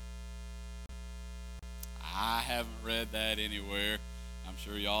 I haven't read that anywhere. I'm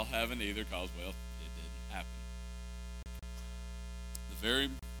sure y'all haven't either, because, well, it didn't happen.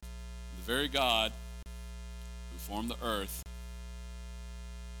 The very God who formed the earth,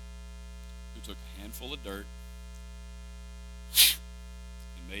 who took a handful of dirt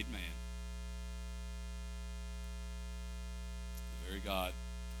and made man, the very God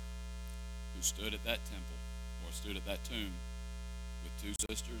who stood at that temple, or stood at that tomb, with two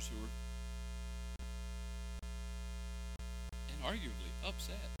sisters who were inarguably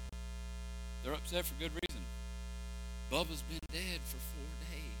upset. They're upset for good reason. Bubba's been dead for 4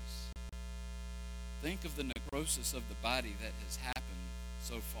 days. Think of the necrosis of the body that has happened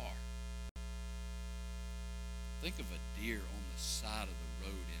so far. Think of a deer on the side of the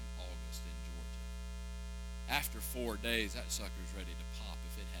road in August in Georgia. After 4 days, that sucker's ready to pop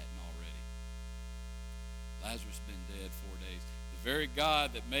if it hadn't already. Lazarus has been dead 4 days. The very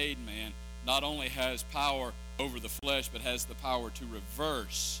God that made man not only has power over the flesh, but has the power to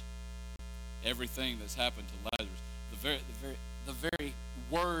reverse everything that's happened to Lazarus. The very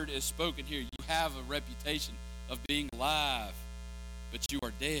word is spoken here. You have a reputation of being alive, but you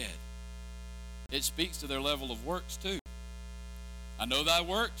are dead. It speaks to their level of works too. I know thy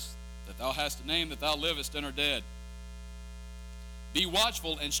works, that thou hast a name, that thou livest and are dead. Be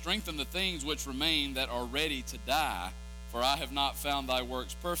watchful and strengthen the things which remain that are ready to die, for I have not found thy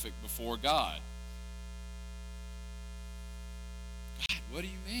works perfect before God. God, what do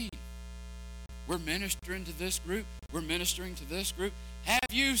you mean? We're ministering to this group. We're ministering to this group. Have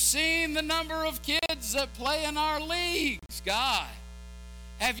you seen the number of kids that play in our leagues, God?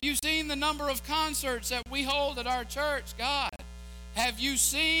 Have you seen the number of concerts that we hold at our church, God? Have you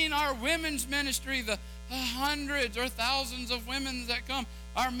seen our women's ministry, the hundreds or thousands of women that come?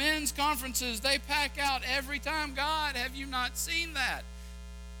 Our men's conferences, they pack out every time. God, have you not seen that?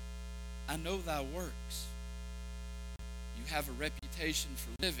 I know thy works. You have a reputation for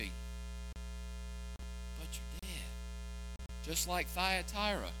living, but you're dead. Just like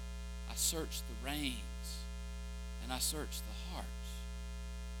Thyatira, I searched the reins and I searched the hearts.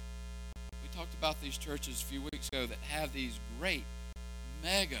 We talked about these churches a few weeks ago that have these great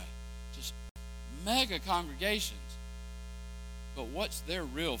mega congregations. But what's their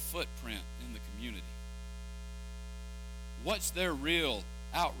real footprint in the community? What's their real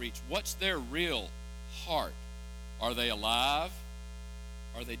outreach? What's their real heart? Are they alive?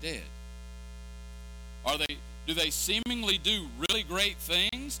 Are they dead? Do they seemingly do really great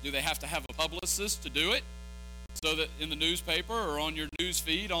things? Do they have to have a publicist to do it? So that in the newspaper or on your news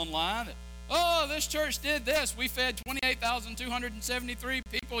feed online, oh, this church did this. We fed 28,273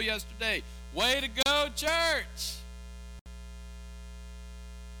 people yesterday. Way to go, church!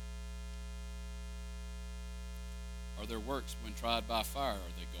 Are their works, when tried by fire,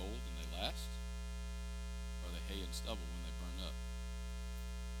 are they gold and they last? Or are they hay and stubble when they burn up?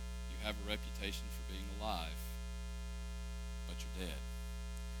 You have a reputation for being alive, but you're dead.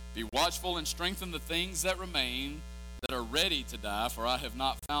 Be watchful and strengthen the things that remain that are ready to die, for I have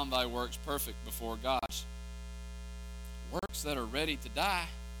not found thy works perfect before God. Works that are ready to die?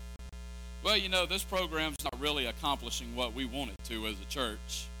 Well, this program's not really accomplishing what we want it to as a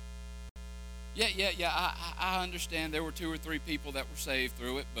church. I understand there were 2 or 3 people that were saved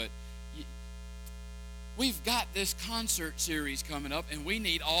through it, but we've got this concert series coming up, and we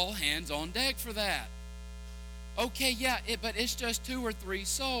need all hands on deck for that. Okay, but it's just 2 or 3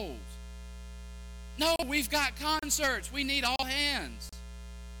 souls. No, we've got concerts. We need all hands.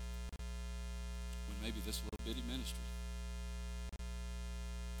 When maybe this little bitty ministry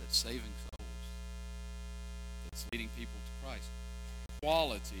that's saving souls, that's leading people to Christ,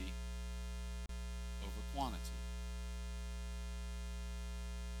 quality over quantity.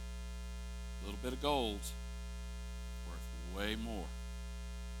 A little bit of gold's worth way more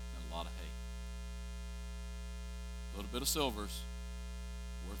than a lot of hay. A little bit of silver's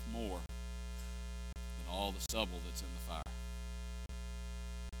worth more than all the stubble that's in the fire.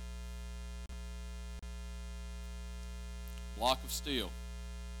 Block of steel,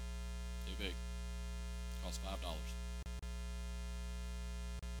 too big, costs $5.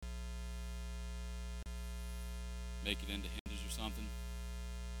 Make it into hinges or something.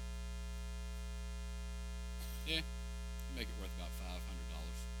 Yeah, you make it worth about $500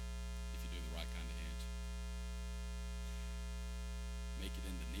 if you do the right kind of hinge. Make it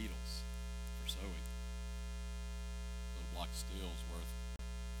into needles for sewing. A little block of steel is worth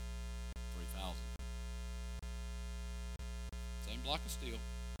 $3,000. Same block of steel.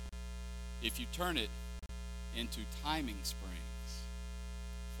 If you turn it into timing springs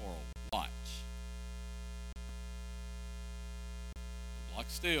for a watch, a block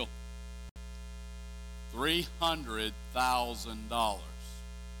of steel, $300,000.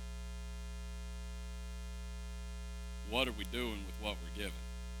 What are we doing with what we're given?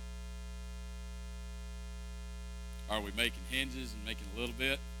 Are we making hinges and making a little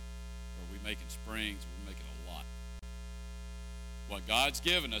bit? Or are we making springs? We're making a lot. What God's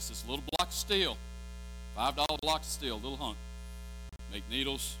given us is a little block of steel, $5 block of steel, little hunk. Make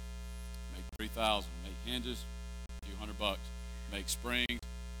needles, make 3,000. Make hinges, a few $100. Make springs,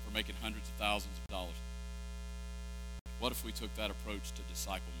 we're making hundreds of thousands of dollars. What if we took that approach to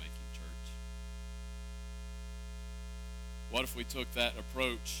disciple making, church? What if we took that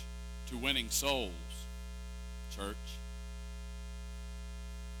approach to winning souls, church?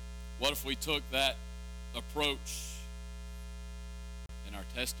 What if we took that approach in our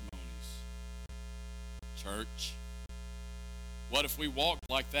testimonies, church? What if we walked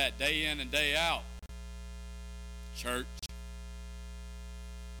like that day in and day out, church?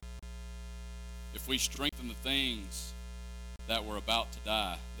 If we strengthen the things that were about to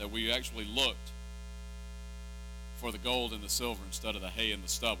die, that we actually looked for the gold and the silver instead of the hay and the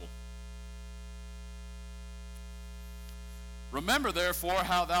stubble. Remember, therefore,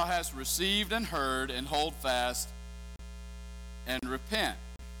 how thou hast received and heard, and hold fast and repent.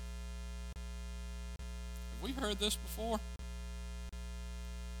 Have we heard this before?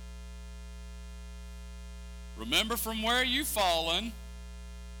 Remember from where you've fallen.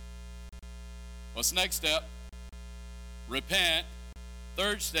 What's the next step? Repent.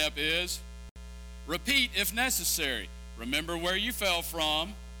 Third step is repeat if necessary. Remember where you fell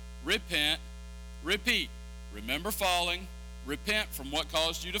from. Repent. Repeat. Remember falling. Repent from what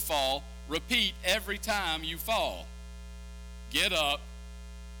caused you to fall. Repeat every time you fall. Get up.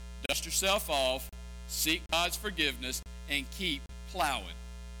 Dust yourself off. Seek God's forgiveness and keep plowing.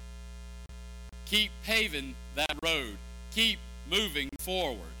 Keep paving that road. Keep moving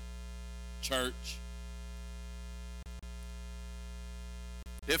forward, church.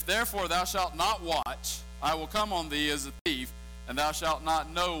 If therefore thou shalt not watch, I will come on thee as a thief, and thou shalt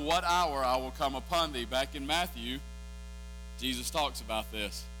not know what hour I will come upon thee. Back in Matthew, Jesus talks about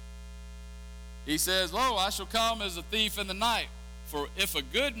this. He says, lo, I shall come as a thief in the night. For if a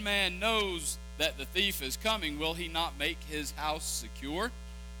good man knows that the thief is coming, will he not make his house secure?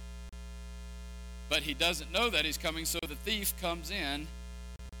 But he doesn't know that he's coming, so the thief comes in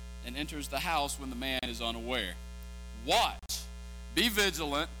and enters the house when the man is unaware. Watch. Be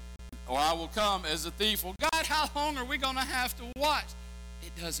vigilant, or I will come as a thief. Well, God, how long are we going to have to watch?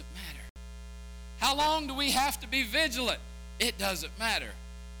 It doesn't matter. How long do we have to be vigilant? It doesn't matter.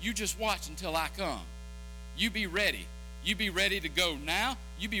 You just watch until I come. You be ready. You be ready to go now.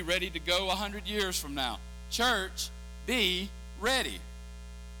 You be ready to go 100 years from now. Church, be ready.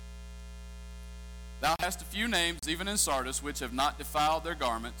 Thou hast a few names, even in Sardis, which have not defiled their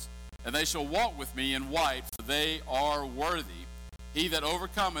garments, and they shall walk with me in white, for they are worthy. He that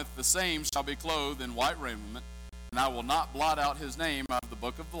overcometh, the same shall be clothed in white raiment, and I will not blot out his name out of the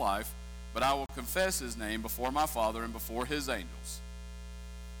book of life, but I will confess his name before my Father and before his angels.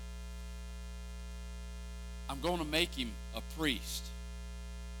 I'm going to make him a priest.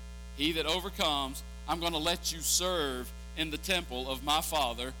 He that overcomes, I'm going to let you serve in the temple of my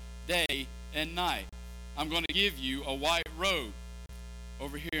Father day and night. I'm going to give you a white robe.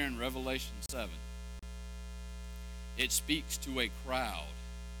 Over here in Revelation 7, it speaks to a crowd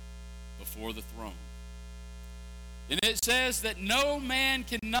before the throne. And it says that no man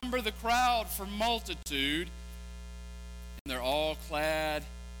can number the crowd for multitude, and they're all clad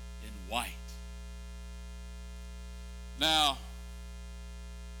in white. Now,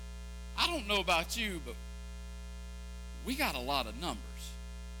 I don't know about you, but we got a lot of numbers.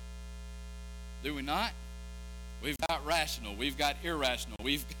 Do we not? We've got rational, we've got irrational,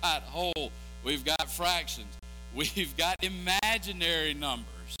 we've got whole, we've got fractions, we've got imaginary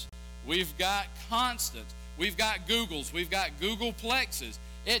numbers, we've got constants, we've got Googles, we've got Googleplexes.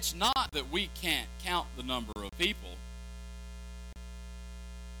 It's not that we can't count the number of people.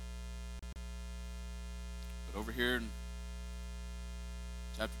 But over here in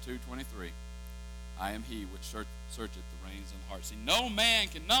chapter 2:23, I am he which searcheth the reins and hearts. See, no man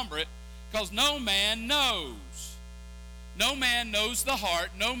can number it, because no man knows. No man knows the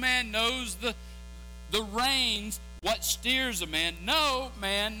heart. No man knows the reins, what steers a man. No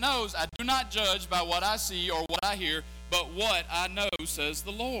man knows. I do not judge by what I see or what I hear, but what I know, says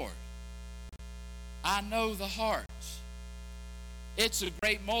the Lord. I know the hearts. It's a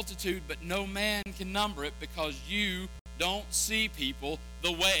great multitude, but no man can number it, because you don't see people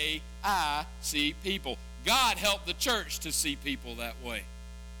the way I see people. God help the church to see people that way.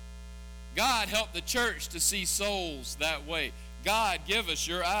 God help the church to see souls that way. God, give us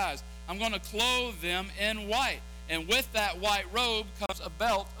your eyes. I'm going to clothe them in white. And with that white robe comes a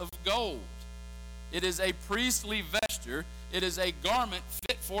belt of gold. It is a priestly vesture. It is a garment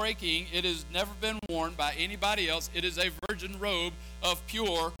fit for a king. It has never been worn by anybody else. It is a virgin robe of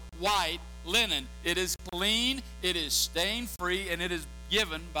pure white linen. It is clean, it is stain-free, and it is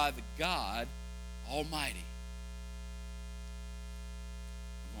given by the God Almighty.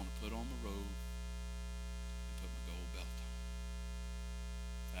 I'm going to put on the robe and put my gold belt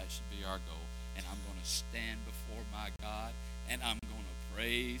on. That should be our goal. And I'm going to stand before my God, and I'm going to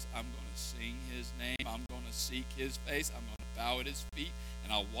praise. I'm going to sing his name. I'm going to seek his face. I'm going to bow at his feet,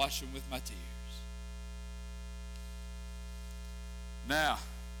 and I'll wash him with my tears. Now,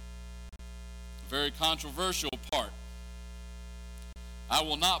 a very controversial part. I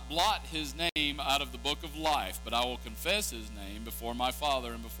will not blot his name out of the book of life, but I will confess his name before my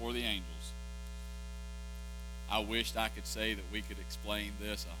Father and before the angels. I wished I could say that we could explain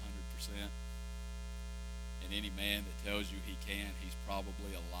this 100%. And any man that tells you he can, he's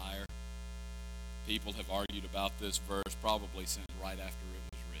probably a liar. People have argued about this verse probably since right after it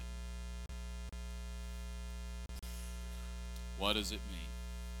was written. What does it mean?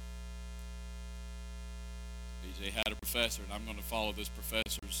 BJ had a professor, and I'm going to follow this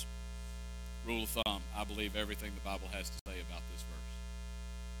professor's rule of thumb. I believe everything the Bible has to say about this verse.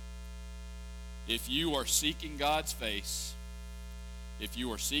 If you are seeking God's face, if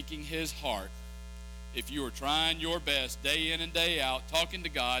you are seeking his heart, if you are trying your best day in and day out, talking to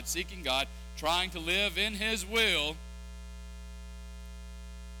God, seeking God, trying to live in his will,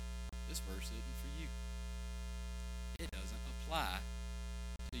 this verse isn't for you. It doesn't apply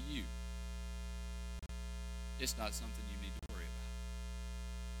to you. It's not something you need to worry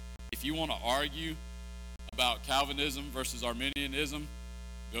about. If you want to argue about Calvinism versus Arminianism,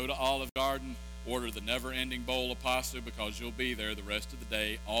 go to Olive Garden, order the never-ending bowl of pasta, because you'll be there the rest of the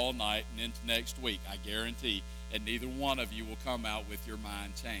day, all night, and into next week, I guarantee, and neither one of you will come out with your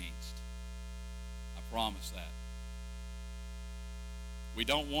mind changed. I promise that. We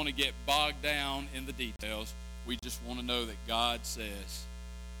don't want to get bogged down in the details. We just want to know that God says,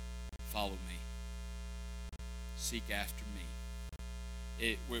 follow me. Seek after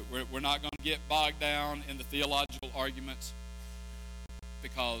me. We're not going to get bogged down in the theological arguments,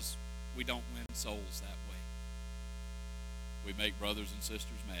 because we don't win souls that way. We make brothers and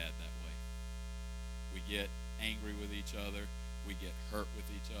sisters mad that way. We get angry with each other. We get hurt with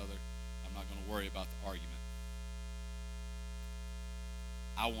each other. I'm not going to worry about the argument.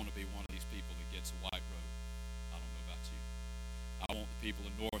 I want to be one of these people that gets a white robe. I don't know about you. I want the people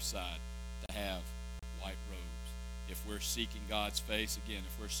in Northside to have white robes. If we're seeking God's face, again,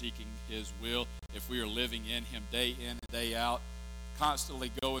 if we're seeking his will, if we are living in him day in and day out,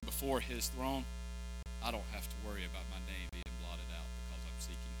 constantly going before his throne, I don't have to worry about my name being blotted out, because I'm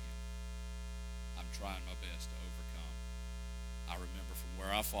seeking him. I'm trying my best to overcome. I remember from where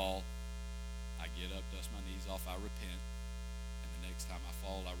I fall, I get up, dust my knees off, I repent, and the next time I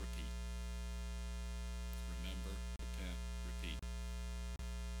fall, I repeat.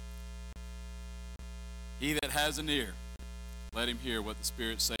 He that has an ear, let him hear what the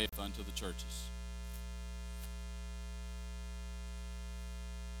Spirit saith unto the churches.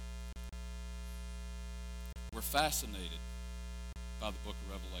 We're fascinated by the book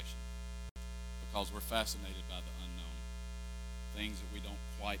of Revelation because we're fascinated by the unknown, things that we don't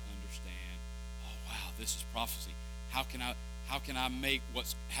quite understand. Oh, wow, this is prophecy. How can I make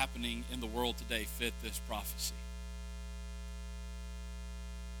what's happening in the world today fit this prophecy?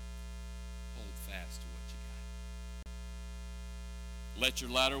 Hold fast to what you got. Let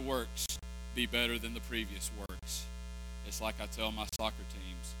your latter works be better than the previous works. It's like I tell my soccer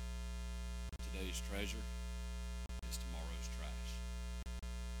teams, today's treasure is tomorrow's trash.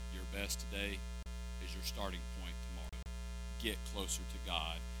 Your best today is your starting point tomorrow. Get closer to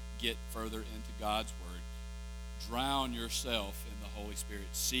God. Get further into God's Word. Drown yourself in the Holy Spirit.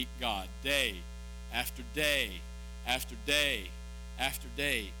 Seek God day after day after day after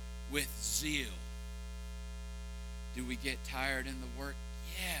day with zeal. Do we get tired in the work?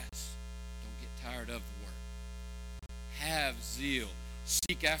 Yes. Don't get tired of the work. Have zeal.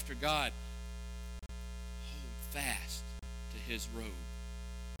 Seek after God. Hold fast to His robe.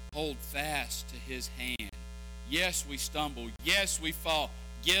 Hold fast to His hand. Yes, we stumble. Yes, we fall.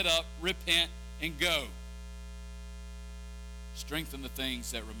 Get up, repent, and go. Strengthen the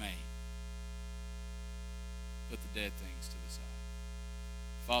things that remain. Put the dead things to the side.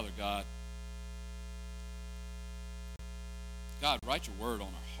 Father God, write your word on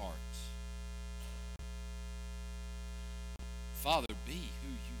our hearts. Father, be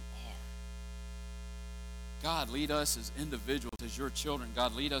who you are. God, lead us as individuals, as your children.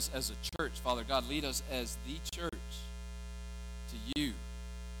 God, lead us as a church. Father God, lead us as the church to you,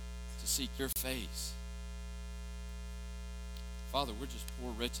 to seek your face. Father, we're just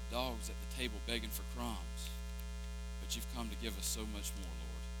poor, wretched dogs at the table begging for crumbs. But you've come to give us so much more,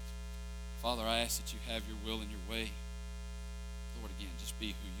 Lord. Father, I ask that you have your will and your way. Lord, again, just be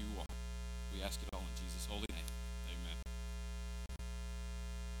who you are. We ask it all in Jesus' holy name.